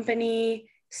company,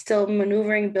 still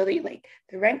maneuvering, building, like,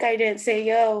 the rent guy didn't say,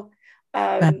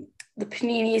 the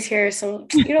panini's here, so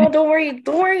don't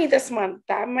worry this month,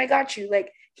 I got you.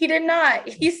 Like, he did not.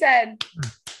 He said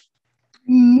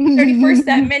 31st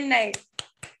at midnight.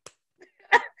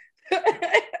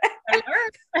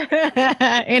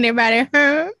 Anybody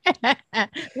home?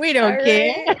 We don't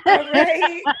care. All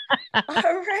right. All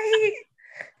right.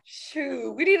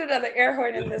 Shoot, we need another air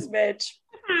horn in this bitch.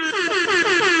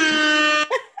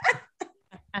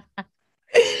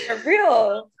 For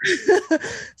real.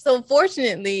 So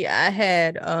fortunately, I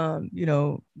had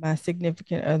my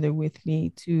significant other with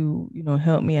me to,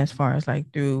 help me as far as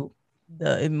like through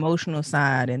the emotional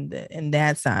side and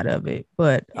that side of it.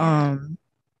 But on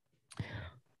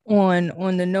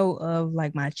the note of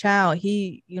like my child,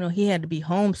 he had to be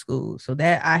homeschooled. So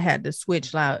that I had to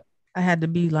switch out. I had to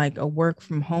be like a work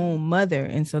from home mother.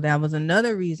 And so that was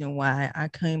another reason why I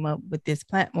came up with this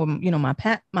platform, my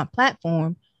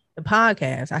platform, the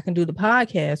podcast. I can do the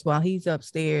podcast while he's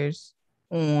upstairs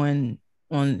in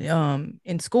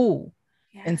school.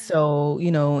 Yeah. And so,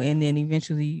 and then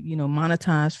eventually,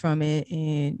 monetize from it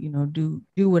and,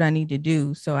 do what I need to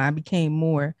do. So I became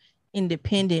more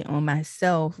independent on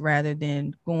myself rather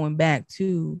than going back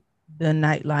to the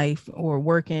nightlife or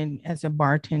working as a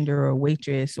bartender or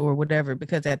waitress or whatever,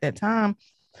 because at that time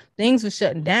things were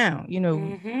shutting down.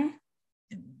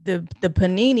 The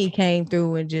panini came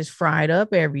through and just fried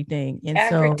up everything. And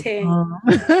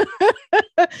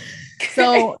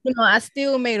so I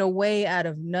still made a way out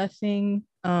of nothing.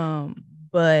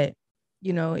 But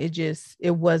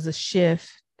it was a shift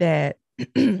that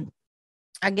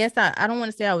I guess I don't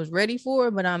want to say I was ready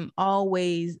for, but I'm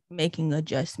always making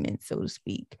adjustments, so to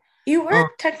speak. You were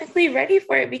technically ready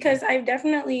for it, because I've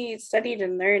definitely studied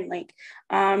and learned, like,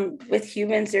 with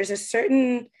humans, there's a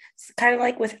certain kind of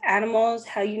like with animals,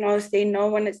 how, they know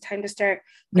when it's time to start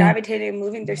gravitating and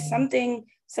moving. There's something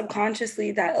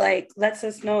subconsciously that like lets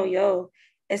us know, yo,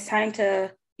 it's time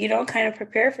to, kind of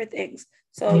prepare for things.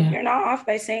 So you're not off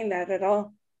by saying that at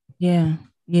all. Yeah.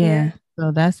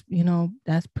 So that's,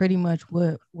 that's pretty much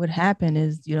what happened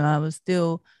is, I was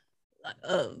still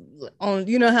on,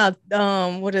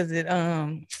 how what is it,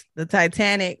 the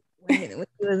Titanic when it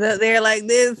was up there like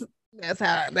this,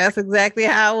 that's exactly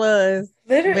how it was,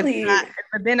 literally.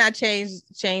 But then I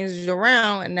changed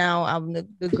around, and now I'm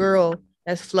the girl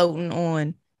that's floating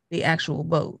on the actual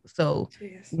boat. So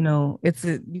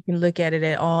you can look at it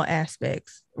at all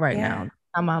aspects right now.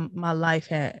 My life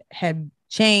had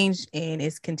changed and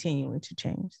it's continuing to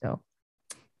change. So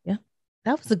yeah,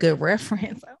 that was a good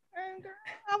reference.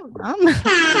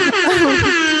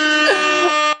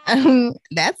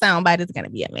 That soundbite is gonna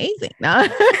be amazing. No?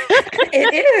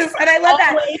 It is, and I love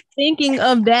that. Thinking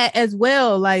of that as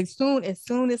well. Like as soon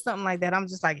as something like that, I'm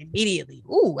just like immediately,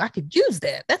 ooh, I could use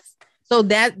that. That's so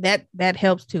that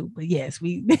helps too. But yes,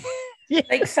 we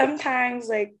like sometimes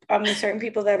like certain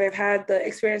people that I've had the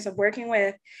experience of working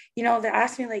with, they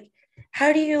ask me like,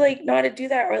 how do you like know how to do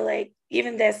that? Or like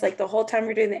even this, like the whole time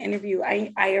we're doing the interview,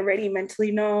 I already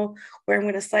mentally know where I'm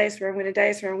going to slice, where I'm going to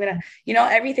dice, where I'm going to,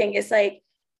 everything. It's like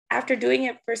after doing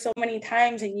it for so many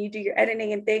times and you do your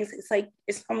editing and things,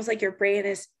 it's almost like your brain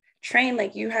is trained.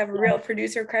 Like you have real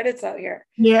producer credits out here.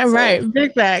 Yeah, so, right.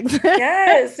 Big facts.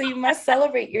 Yes. So you must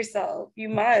celebrate yourself. You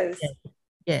must.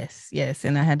 Yes.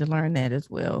 And I had to learn that as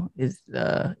well, is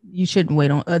you shouldn't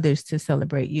wait on others to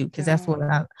celebrate you, because that's what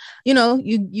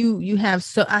you have.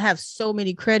 So I have so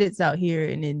many credits out here,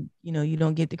 and then you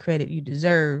don't get the credit you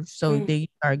deserve, so then you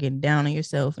start getting down on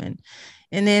yourself, and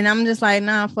then I'm just like,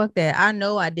 nah, fuck that. I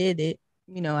know I did it.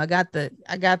 I got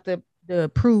the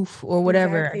proof or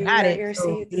whatever. Exactly. I got it.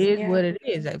 So it is what it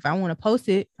is. If I want to post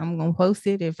it, I'm gonna post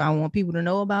it. If I want people to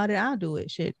know about it, I'll do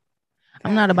it. Shit.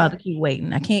 I'm not about to keep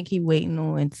waiting. I can't keep waiting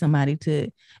on somebody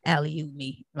to alley-oop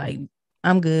me. Like,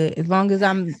 I'm good. As long as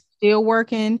I'm still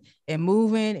working and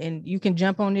moving and you can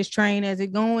jump on this train as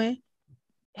it going,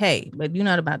 hey, but you're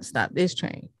not about to stop this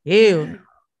train. Ew.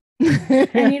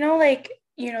 And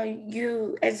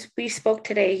you, as we spoke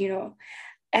today,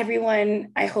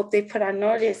 everyone, I hope they put on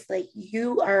notice, like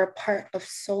you are a part of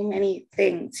so many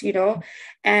things,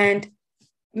 and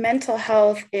mental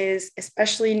health is,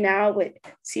 especially now with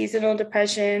seasonal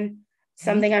depression,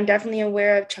 something I'm definitely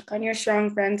aware of. Check on your strong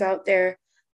friends out there.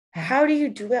 How do you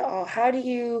do it all? How do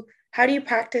you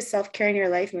practice self-care in your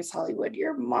life, Miss Hollywood?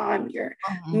 You're a mom, you're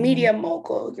media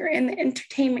mogul, you're in the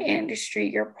entertainment industry,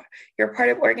 you're part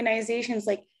of organizations.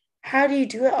 Like, how do you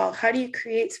do it all? How do you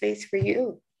create space for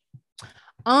you?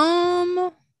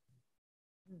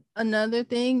 Another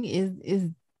thing is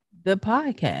the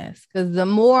podcast, because the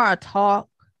more I talk,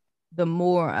 the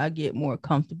more I get more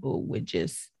comfortable with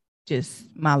just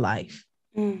my life.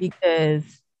 Because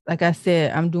like I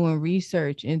said, I'm doing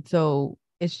research. And so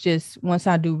it's just, once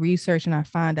I do research and I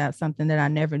find out something that I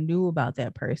never knew about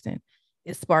that person,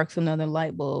 it sparks another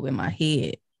light bulb in my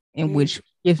head, in which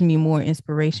gives me more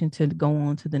inspiration to go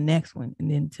on to the next one, and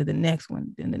then to the next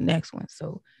one, then the next one.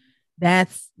 So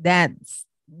that's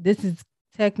this is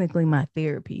technically my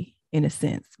therapy in a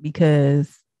sense,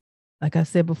 because like I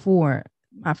said before,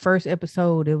 my first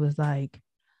episode, it was like,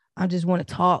 I just want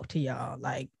to talk to y'all,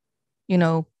 like,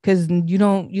 because you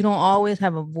don't always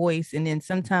have a voice, and then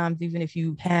sometimes even if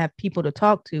you have people to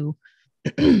talk to,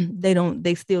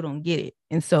 they still don't get it,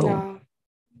 and so No.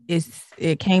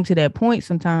 it came to that point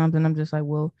sometimes, and I'm just like,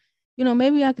 well,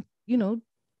 maybe I could,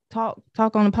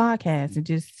 talk on a podcast and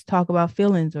just talk about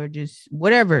feelings or just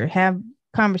whatever, have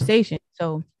conversation.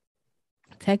 So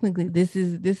technically, this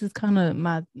is kind of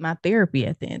my therapy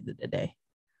at the end of the day.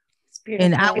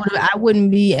 And I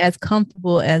wouldn't be as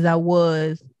comfortable as I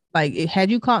was. Like, had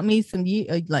you caught me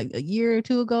like a year or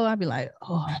two ago, I'd be like,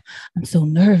 oh, I'm so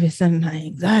nervous and my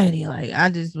anxiety. Like, I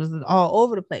just was all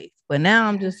over the place. But now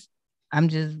I'm just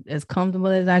as comfortable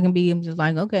as I can be. I'm just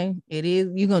like, okay, it is.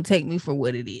 You're gonna take me for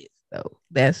what it is. So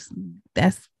that's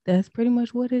pretty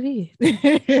much what it is.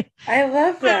 I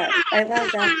love that. I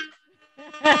love that.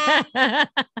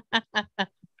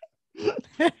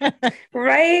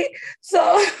 Right? So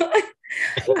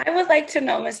I would like to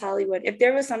know, Miss Hollywood, if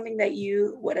there was something that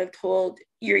you would have told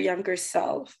your younger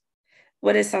self,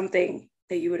 what is something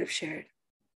that you would have shared?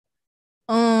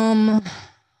 Wow.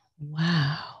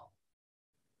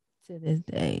 To this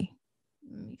day,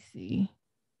 let me see.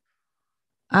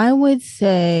 I would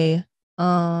say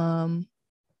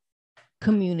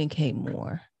communicate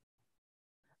more.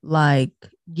 Like,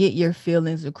 get your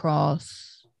feelings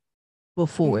across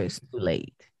before it's too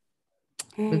late.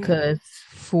 Because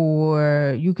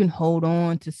you can hold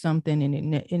on to something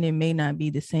and it may not be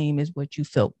the same as what you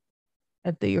felt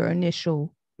at your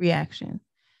initial reaction.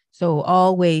 So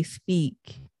always speak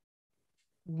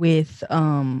with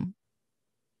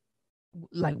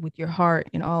like with your heart,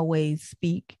 and always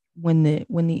speak when it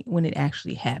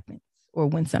actually happens, or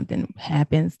when something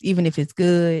happens, even if it's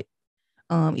good,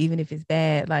 even if it's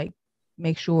bad. Like,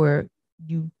 make sure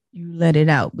you let it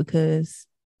out, because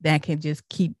that can just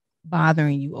keep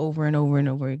bothering you over and over and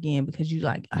over again, because you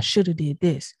like, I should have did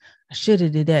this, I should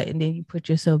have did that, and then you put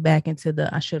yourself back into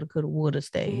the I should have, could have, would have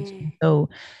stage. So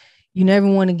you never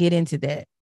want to get into that.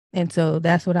 And so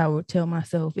that's what I would tell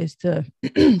myself, is to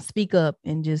speak up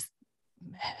and just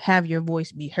have your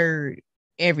voice be heard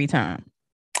every time,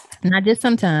 not just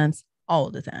sometimes,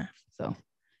 all the time. So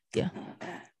yeah.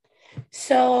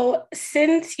 So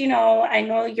since, I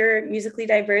know you're musically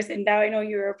diverse, and now I know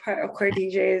you're a part of Core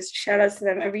DJs, shout out to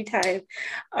them every time.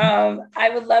 I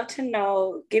would love to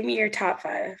know, give me your top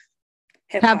 5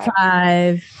 hip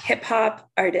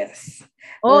hop artists.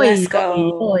 Let's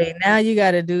go. Now you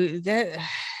got to do that.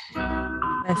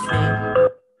 Let's see.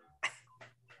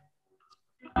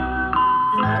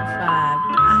 Top 5. I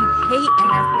hate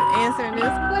answering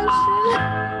this question.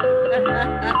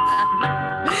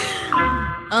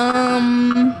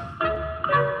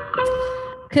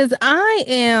 Because I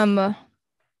am,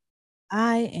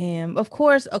 of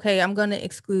course, okay, I'm going to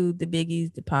exclude the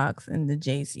Biggies, the Pacs, and the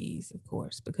JCs, of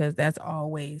course, because that's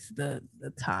always the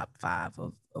top 5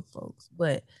 of folks.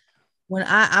 But when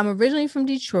I'm originally from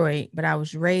Detroit, but I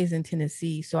was raised in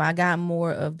Tennessee, so I got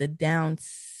more of the down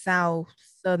south,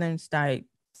 southern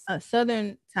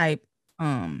type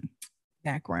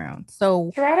background.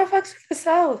 So Toronto fucks with the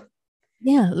South.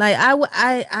 Yeah, like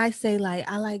I say, like,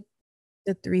 I like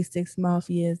the 3 6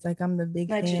 Mafias. Like, I'm the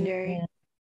big legendary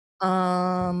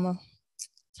fan.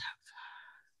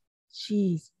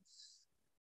 Jesus.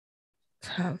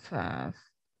 Top 5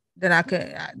 that I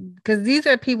could, because these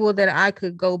are people that I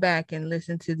could go back and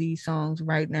listen to these songs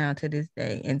right now to this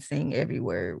day and sing every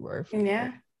word for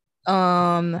yeah.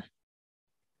 Man,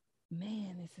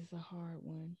 this is a hard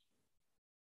one.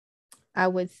 I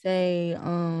would say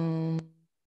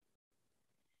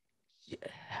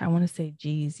I want to say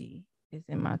Jeezy is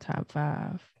in my top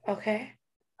 5. Okay.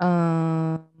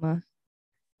 Bone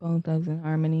Thugs and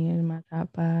Harmony in my top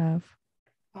 5.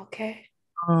 Okay.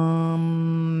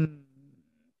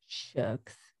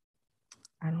 Shucks.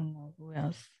 I don't know who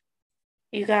else.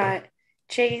 You got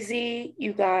Jay-Z,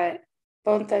 you got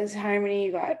Bone Thugs and Harmony,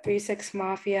 you got 3 6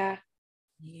 Mafia.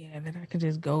 Yeah, that I could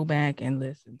just go back and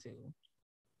listen to.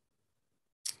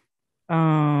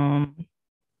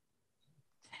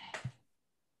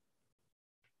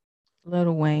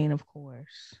 Lil Wayne, of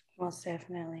course. Most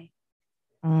definitely.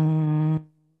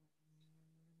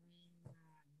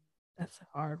 That's a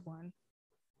hard one.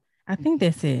 I think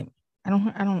that's it. I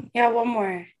don't. Yeah, one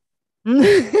more.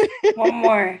 One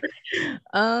more.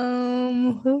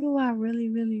 Who do I really,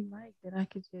 really like that I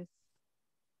could just?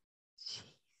 Jeez.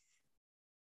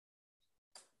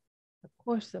 Of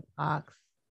course, the Pacs.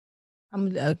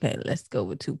 I'm okay. Let's go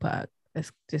with Tupac.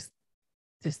 Let's just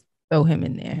throw him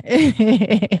in there.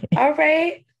 All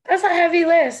right. That's a heavy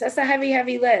list. That's a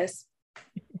heavy list.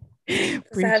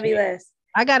 That's a heavy list.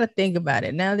 I got to think about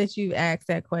it. Now that you've asked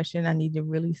that question, I need to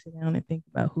really sit down and think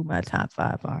about who my top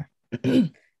 5 are.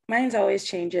 Mine's always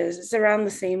changes. It's around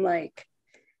the same like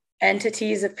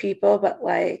entities of people, but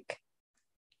like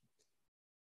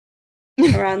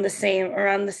around the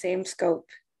same scope.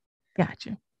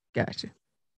 Gotcha.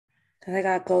 And I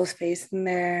got Ghostface in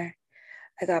there.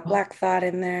 I got Black Thought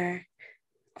in there.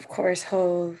 Of course,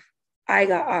 Hove. I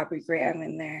got Aubrey Graham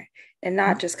in there. And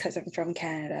not just because I'm from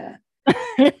Canada.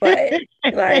 But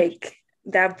like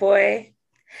that boy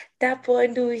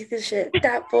knew the shit.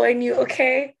 That boy knew,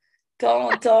 okay?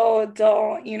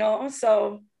 Don't, you know?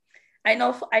 So I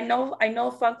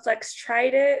know Funk Flex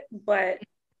tried it, but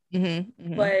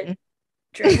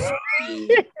Drake,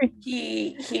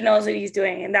 he knows what he's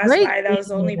doing, and that's Drake, why that was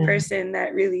the only person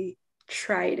that really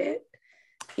tried it.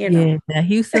 You know, yeah,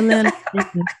 Houston, man,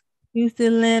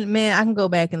 I can go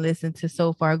back and listen to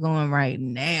So Far Gone right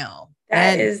now.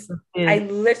 That is, I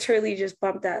literally just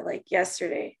bumped that like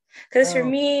yesterday. Because for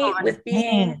me, with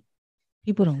being,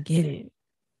 people don't get it.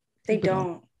 They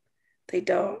don't.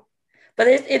 But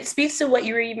it speaks to what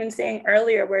you were even saying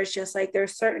earlier, where it's just like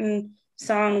there's certain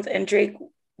songs, and Drake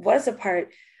was a part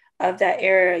of that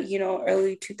era, you know,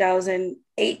 early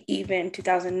 2008, even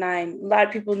 2009. A lot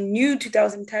of people knew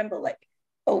 2010, but like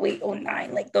 08,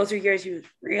 09, like those are years he was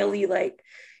really like,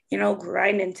 you know,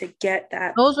 grinding to get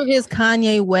that. Those were his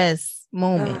Kanye West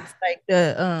moments, like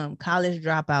the college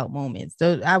dropout moments.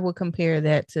 So I would compare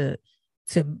that to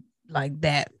like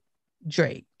that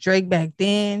Drake back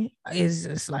then is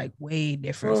just like way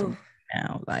different from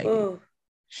now. Like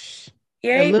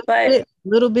yeah,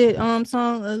 little bit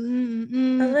song a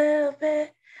little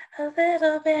bit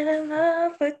in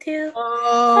love with you.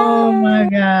 Oh my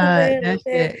god, that's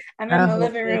it. I'm in my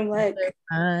living room like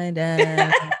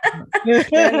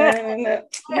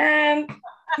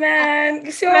man,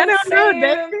 you see what I'm saying?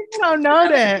 I don't know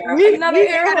that. Another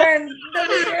air horn.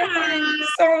 You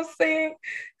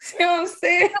see what I'm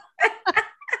saying?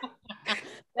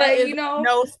 But you know,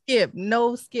 no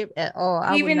skip at all.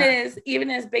 Even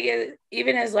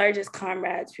as large as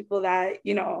comrades, people that,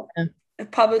 you know,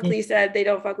 publicly said they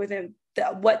don't fuck with him,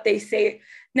 what they say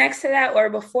next to that or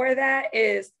before that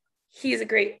is he's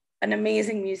an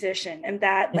amazing musician, and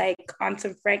that like on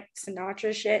some Frank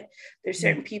Sinatra shit, there's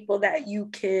certain people that you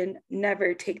can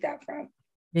never take that from.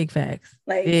 Big facts.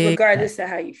 Like regardless of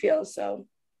how you feel. So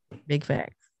big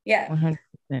facts. Yeah.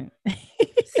 100%.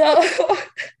 So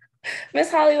Miss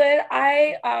Hollywood,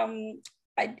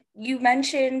 you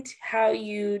mentioned how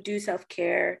you do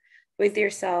self-care with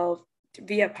yourself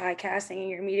via podcasting and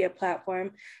your media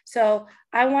platform. So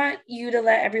I want you to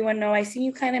let everyone know, I see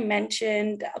you kind of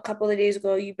mentioned a couple of days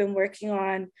ago, you've been working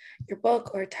on your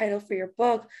book or a title for your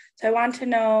book. So I want to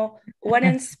know what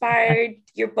inspired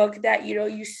your book that, you know,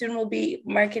 you soon will be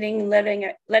marketing, letting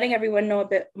everyone know a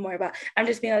bit more about. I'm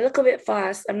just being a little bit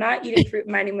fast. I'm not eating fruit,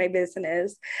 minding my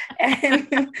business,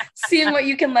 and seeing what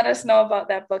you can let us know about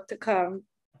that book to come.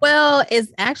 Well,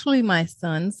 it's actually my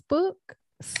son's book.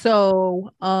 So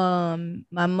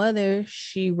my mother,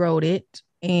 she wrote it,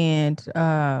 and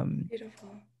beautiful.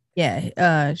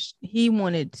 Yeah, she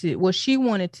wanted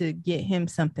to get him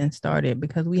something started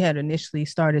because we had initially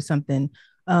started something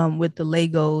with the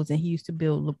Legos, and he used to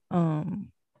build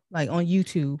like on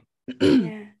YouTube.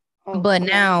 Yeah. But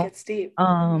now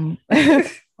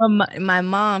my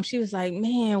mom, she was like,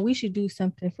 man, we should do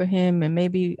something for him and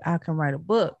maybe I can write a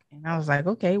book. And I was like,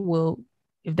 okay, well,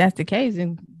 if that's the case,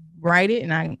 then write it.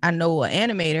 And I know an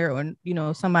animator or, you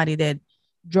know, somebody that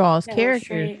draws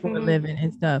characters for a living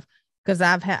and stuff. Because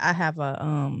I have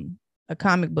a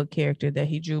comic book character that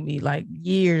he drew me like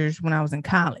years when I was in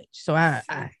college. So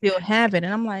I still have it.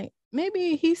 And I'm like,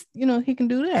 maybe he's, you know, he can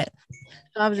do that.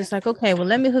 So I was just like, okay, well,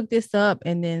 let me hook this up.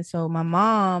 And then so my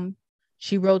mom,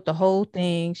 she wrote the whole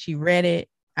thing. She read it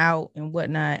out and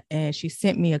whatnot, and she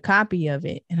sent me a copy of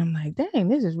it. And I'm like, dang,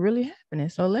 this is really happening.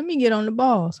 So let me get on the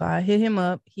ball. So I hit him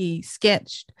up. He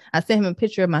sketched. I sent him a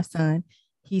picture of my son.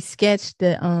 He sketched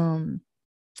the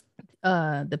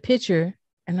picture,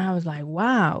 and I was like,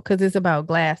 wow, because it's about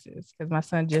glasses. Because my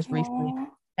son just recently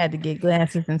had to get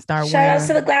glasses and start wearing. Shout out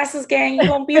to the glasses gang. You're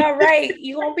gonna be all right.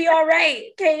 You're gonna be all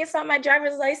right. Okay, it's on my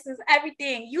driver's license,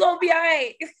 everything. You're gonna be all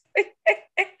right.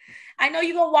 I know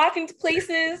you're gonna walk into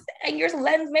places and your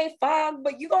lens may fog,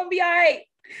 but you're gonna be all right.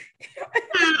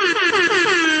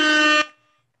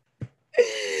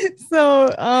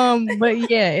 So but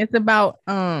yeah, it's about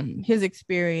his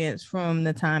experience from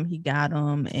the time he got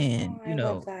him, and you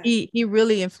know, he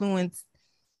really influenced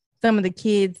some of the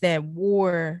kids that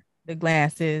wore the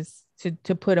glasses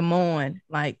to put them on,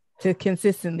 like to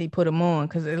consistently put them on,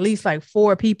 because at least like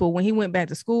 4 people when he went back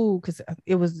to school, because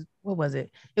it was, what was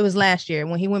it? It was last year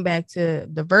when he went back to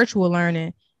the virtual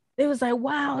learning. It was like,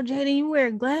 wow, Jaden, you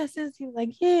wear glasses? He was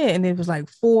like, yeah. And it was like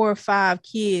 4 or 5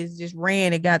 kids just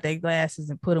ran and got their glasses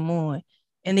and put them on.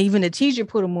 And even the teacher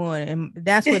put them on. And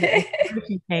that's where the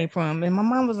inspiration came from. And my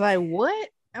mom was like, what?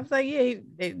 I was like, yeah,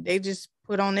 they just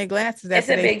put on their glasses. It's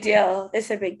a big deal. It's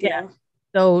a big deal. Yeah.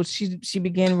 So she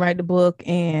began to write the book,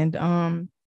 and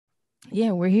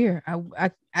yeah, we're here.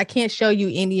 I can't show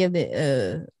you any of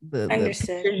the pictures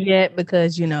yet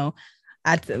because we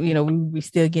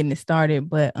still getting it started,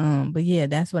 but yeah,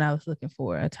 that's what I was looking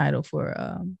for, a title for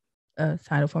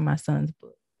my son's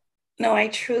book. No, I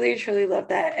truly, truly love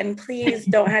that. And please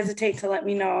don't hesitate to let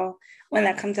me know when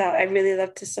that comes out. I really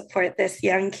love to support this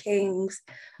Young Kings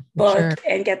book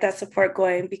and get that support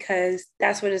going, because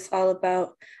that's what it's all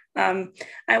about.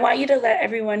 I want you to let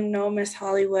everyone know, Miss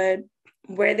Hollywood,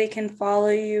 where they can follow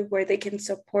you, where they can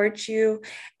support you,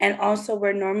 and also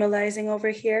we're normalizing over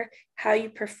here how you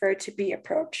prefer to be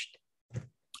approached.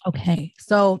 Okay,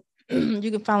 so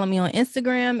you can follow me on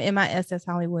Instagram, MISS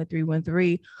Hollywood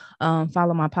 313.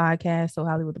 Follow my podcast, So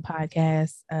Hollywood the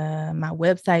Podcast. My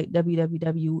website,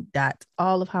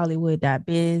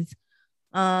 www.allofhollywood.biz.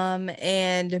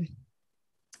 And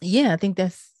yeah, I think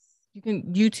that's, you can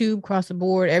YouTube across the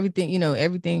board, everything,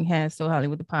 everything has So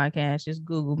Hollywood the Podcast. Just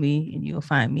Google me and you'll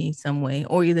find me some way,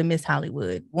 or either Miss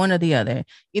Hollywood, one or the other.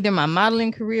 Either my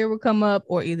modeling career will come up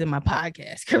or either my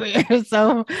podcast career.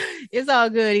 So it's all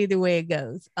good either way it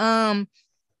goes. I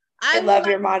love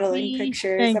your modeling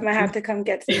pictures. I'm gonna have to come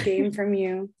get some game from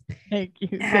you. Thank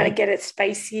you. How to get it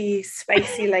spicy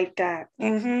like that.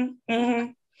 Listen.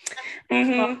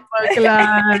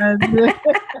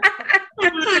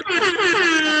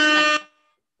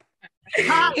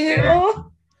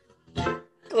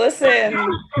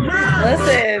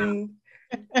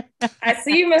 I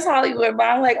see you, Miss Hollywood, but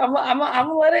I'm like, I'm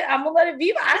gonna let it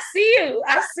be. I see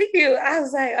you. I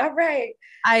was like, all right.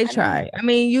 I try. I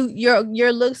mean,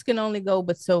 your looks can only go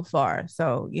but so far.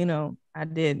 So I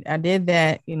did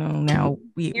that. Now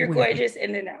you're gorgeous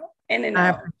in and out.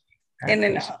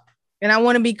 And I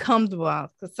want to be comfortable,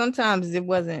 because sometimes it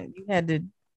wasn't. You had to.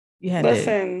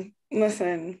 Listen.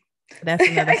 That's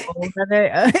another whole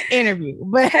other interview.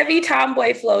 But heavy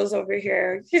tomboy flows over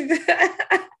here.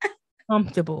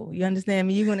 Comfortable. You understand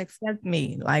me? You're gonna accept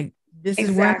me. Like, this is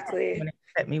exactly. You're gonna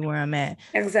accept me where I'm at.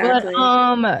 Exactly.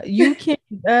 But you can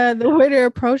the way to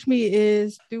approach me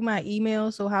is through my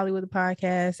email, so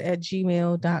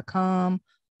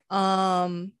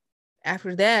hollywoodpodcast@gmail.com.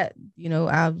 After that,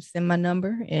 I'll send my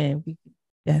number, and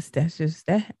that's just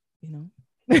that,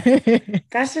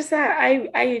 That's just that.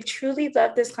 I truly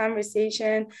love this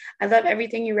conversation. I love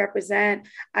everything you represent.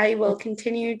 I will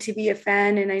continue to be a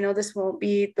fan, and I know this won't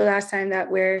be the last time that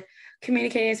we're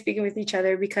communicating and speaking with each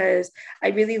other, because I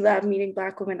really love meeting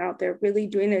Black women out there really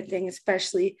doing their thing,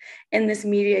 especially in this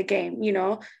media game.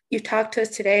 You've talked to us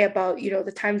today about,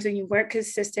 the times when you weren't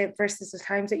consistent versus the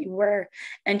times that you were,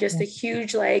 and just the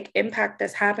huge impact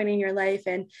that's happening in your life.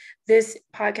 And this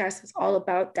podcast is all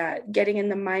about that, getting in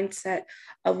the mindset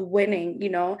of winning,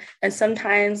 and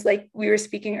sometimes, like we were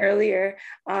speaking earlier,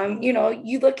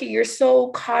 you're so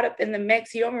caught up in the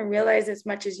mix, you don't even realize as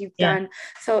much as you've done.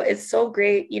 So it's so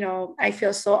great. I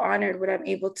feel so honored when I'm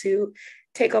able to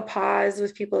take a pause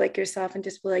with people like yourself and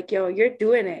just be like, yo, you're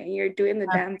doing it. You're doing the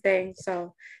damn thing.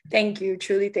 So thank you.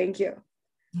 Truly. Thank you.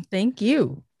 Thank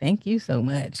you. Thank you so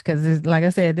much. Because like I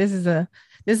said, this is the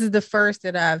first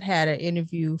that I've had an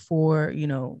interview for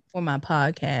my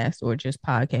podcast, or just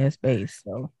podcast based.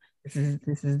 So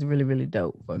this is really, really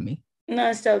dope for me. No,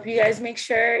 it's dope. You guys make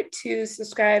sure to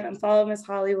subscribe and follow Miss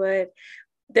Hollywood.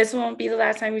 This won't be the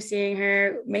last time you're seeing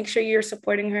her. Make sure you're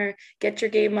supporting her. Get your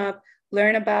game up.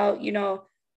 Learn about,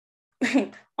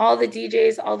 all the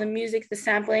DJs, all the music, the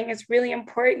sampling. It's really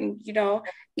important,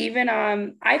 Even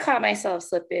I caught myself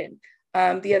slipping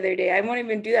the other day. I won't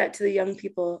even do that to the young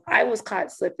people. I was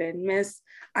caught slipping. Miss,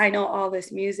 I know all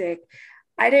this music.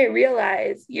 I didn't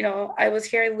realize, I was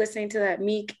here listening to that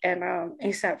Meek and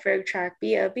A$AP Ferg track,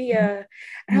 Bia.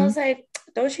 And I was like,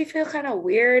 don't you feel kind of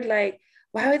weird? Like,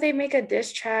 why would they make a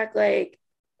diss track? Like,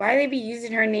 why they be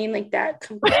using her name like that?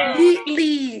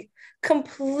 Completely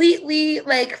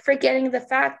forgetting the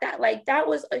fact that that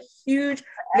was a huge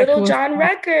Little John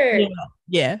record.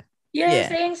 Yeah. You know what I'm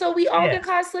saying? So we all get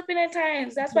caught slipping at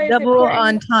times. That's why it's double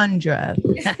important. entendre.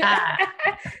 That's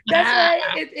why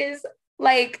it is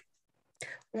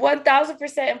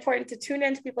 1000% important to tune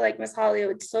into people like Miss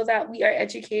Hollywood so that we are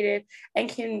educated and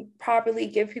can properly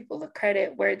give people the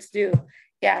credit where it's due.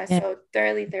 Yeah. So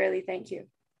thoroughly thank you.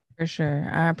 For sure.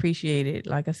 I appreciate it.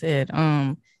 Like I said,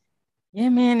 yeah,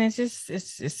 man, it's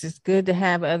just good to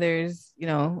have others, you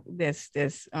know, that's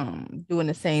doing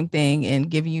the same thing and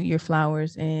giving you your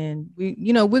flowers. And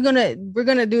we're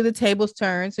gonna do the tables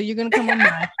turn. So you're gonna come on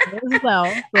my show as well.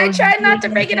 So I tried not to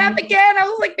bring it up again. I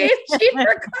was like, maybe she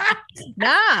forgot. Nah,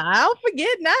 I don't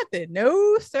forget nothing.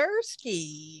 No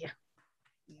sirski.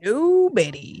 No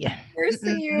Betty. Here's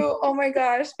to you. Oh my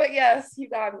gosh. But yes, you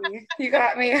got me.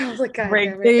 I was like, God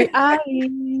break damn it. the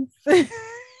ice.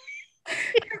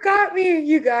 You got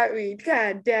me.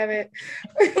 God damn it.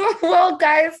 Well,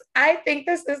 guys, I think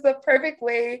this is the perfect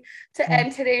way to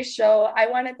end today's show. I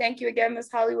want to thank you again,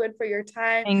 Miss Hollywood, for your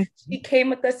time. She came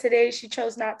with us today. She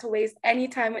chose not to waste any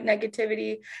time with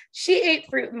negativity. She ate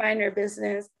fruit, mind her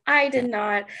business. I did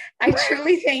not. I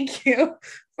truly thank you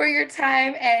for your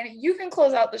time, and you can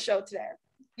close out the show today.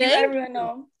 Let everyone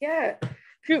know. Yeah.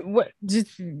 What?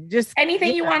 Just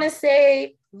anything you want to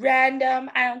say,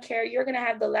 random. I don't care. You're gonna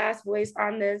have the last voice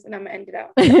on this, and I'm gonna end it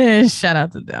out. Shout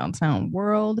out to Downtown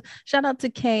World. Shout out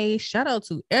to Kay. Shout out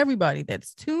to everybody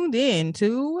that's tuned in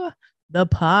to the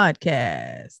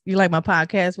podcast. You like my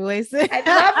podcast voice? I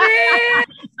love it.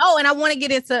 Oh, and I want to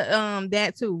get into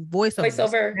that too.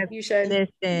 Voiceover. You should.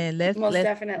 Listen, let's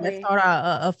definitely start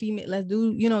a female. Let's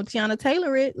do, Tiana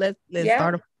Taylor it. Let's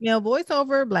start a female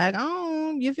voiceover, Black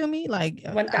owned. You feel me? Like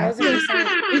 1000%.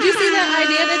 Did you see that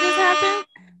idea that just happened?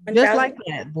 1, just like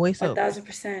that voiceover.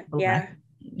 1000%. Yeah.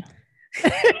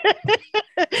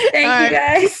 Thank you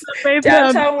guys.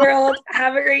 Downtown World.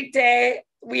 Have a great day.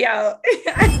 We out.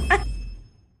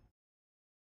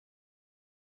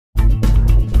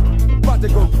 About to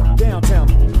go down.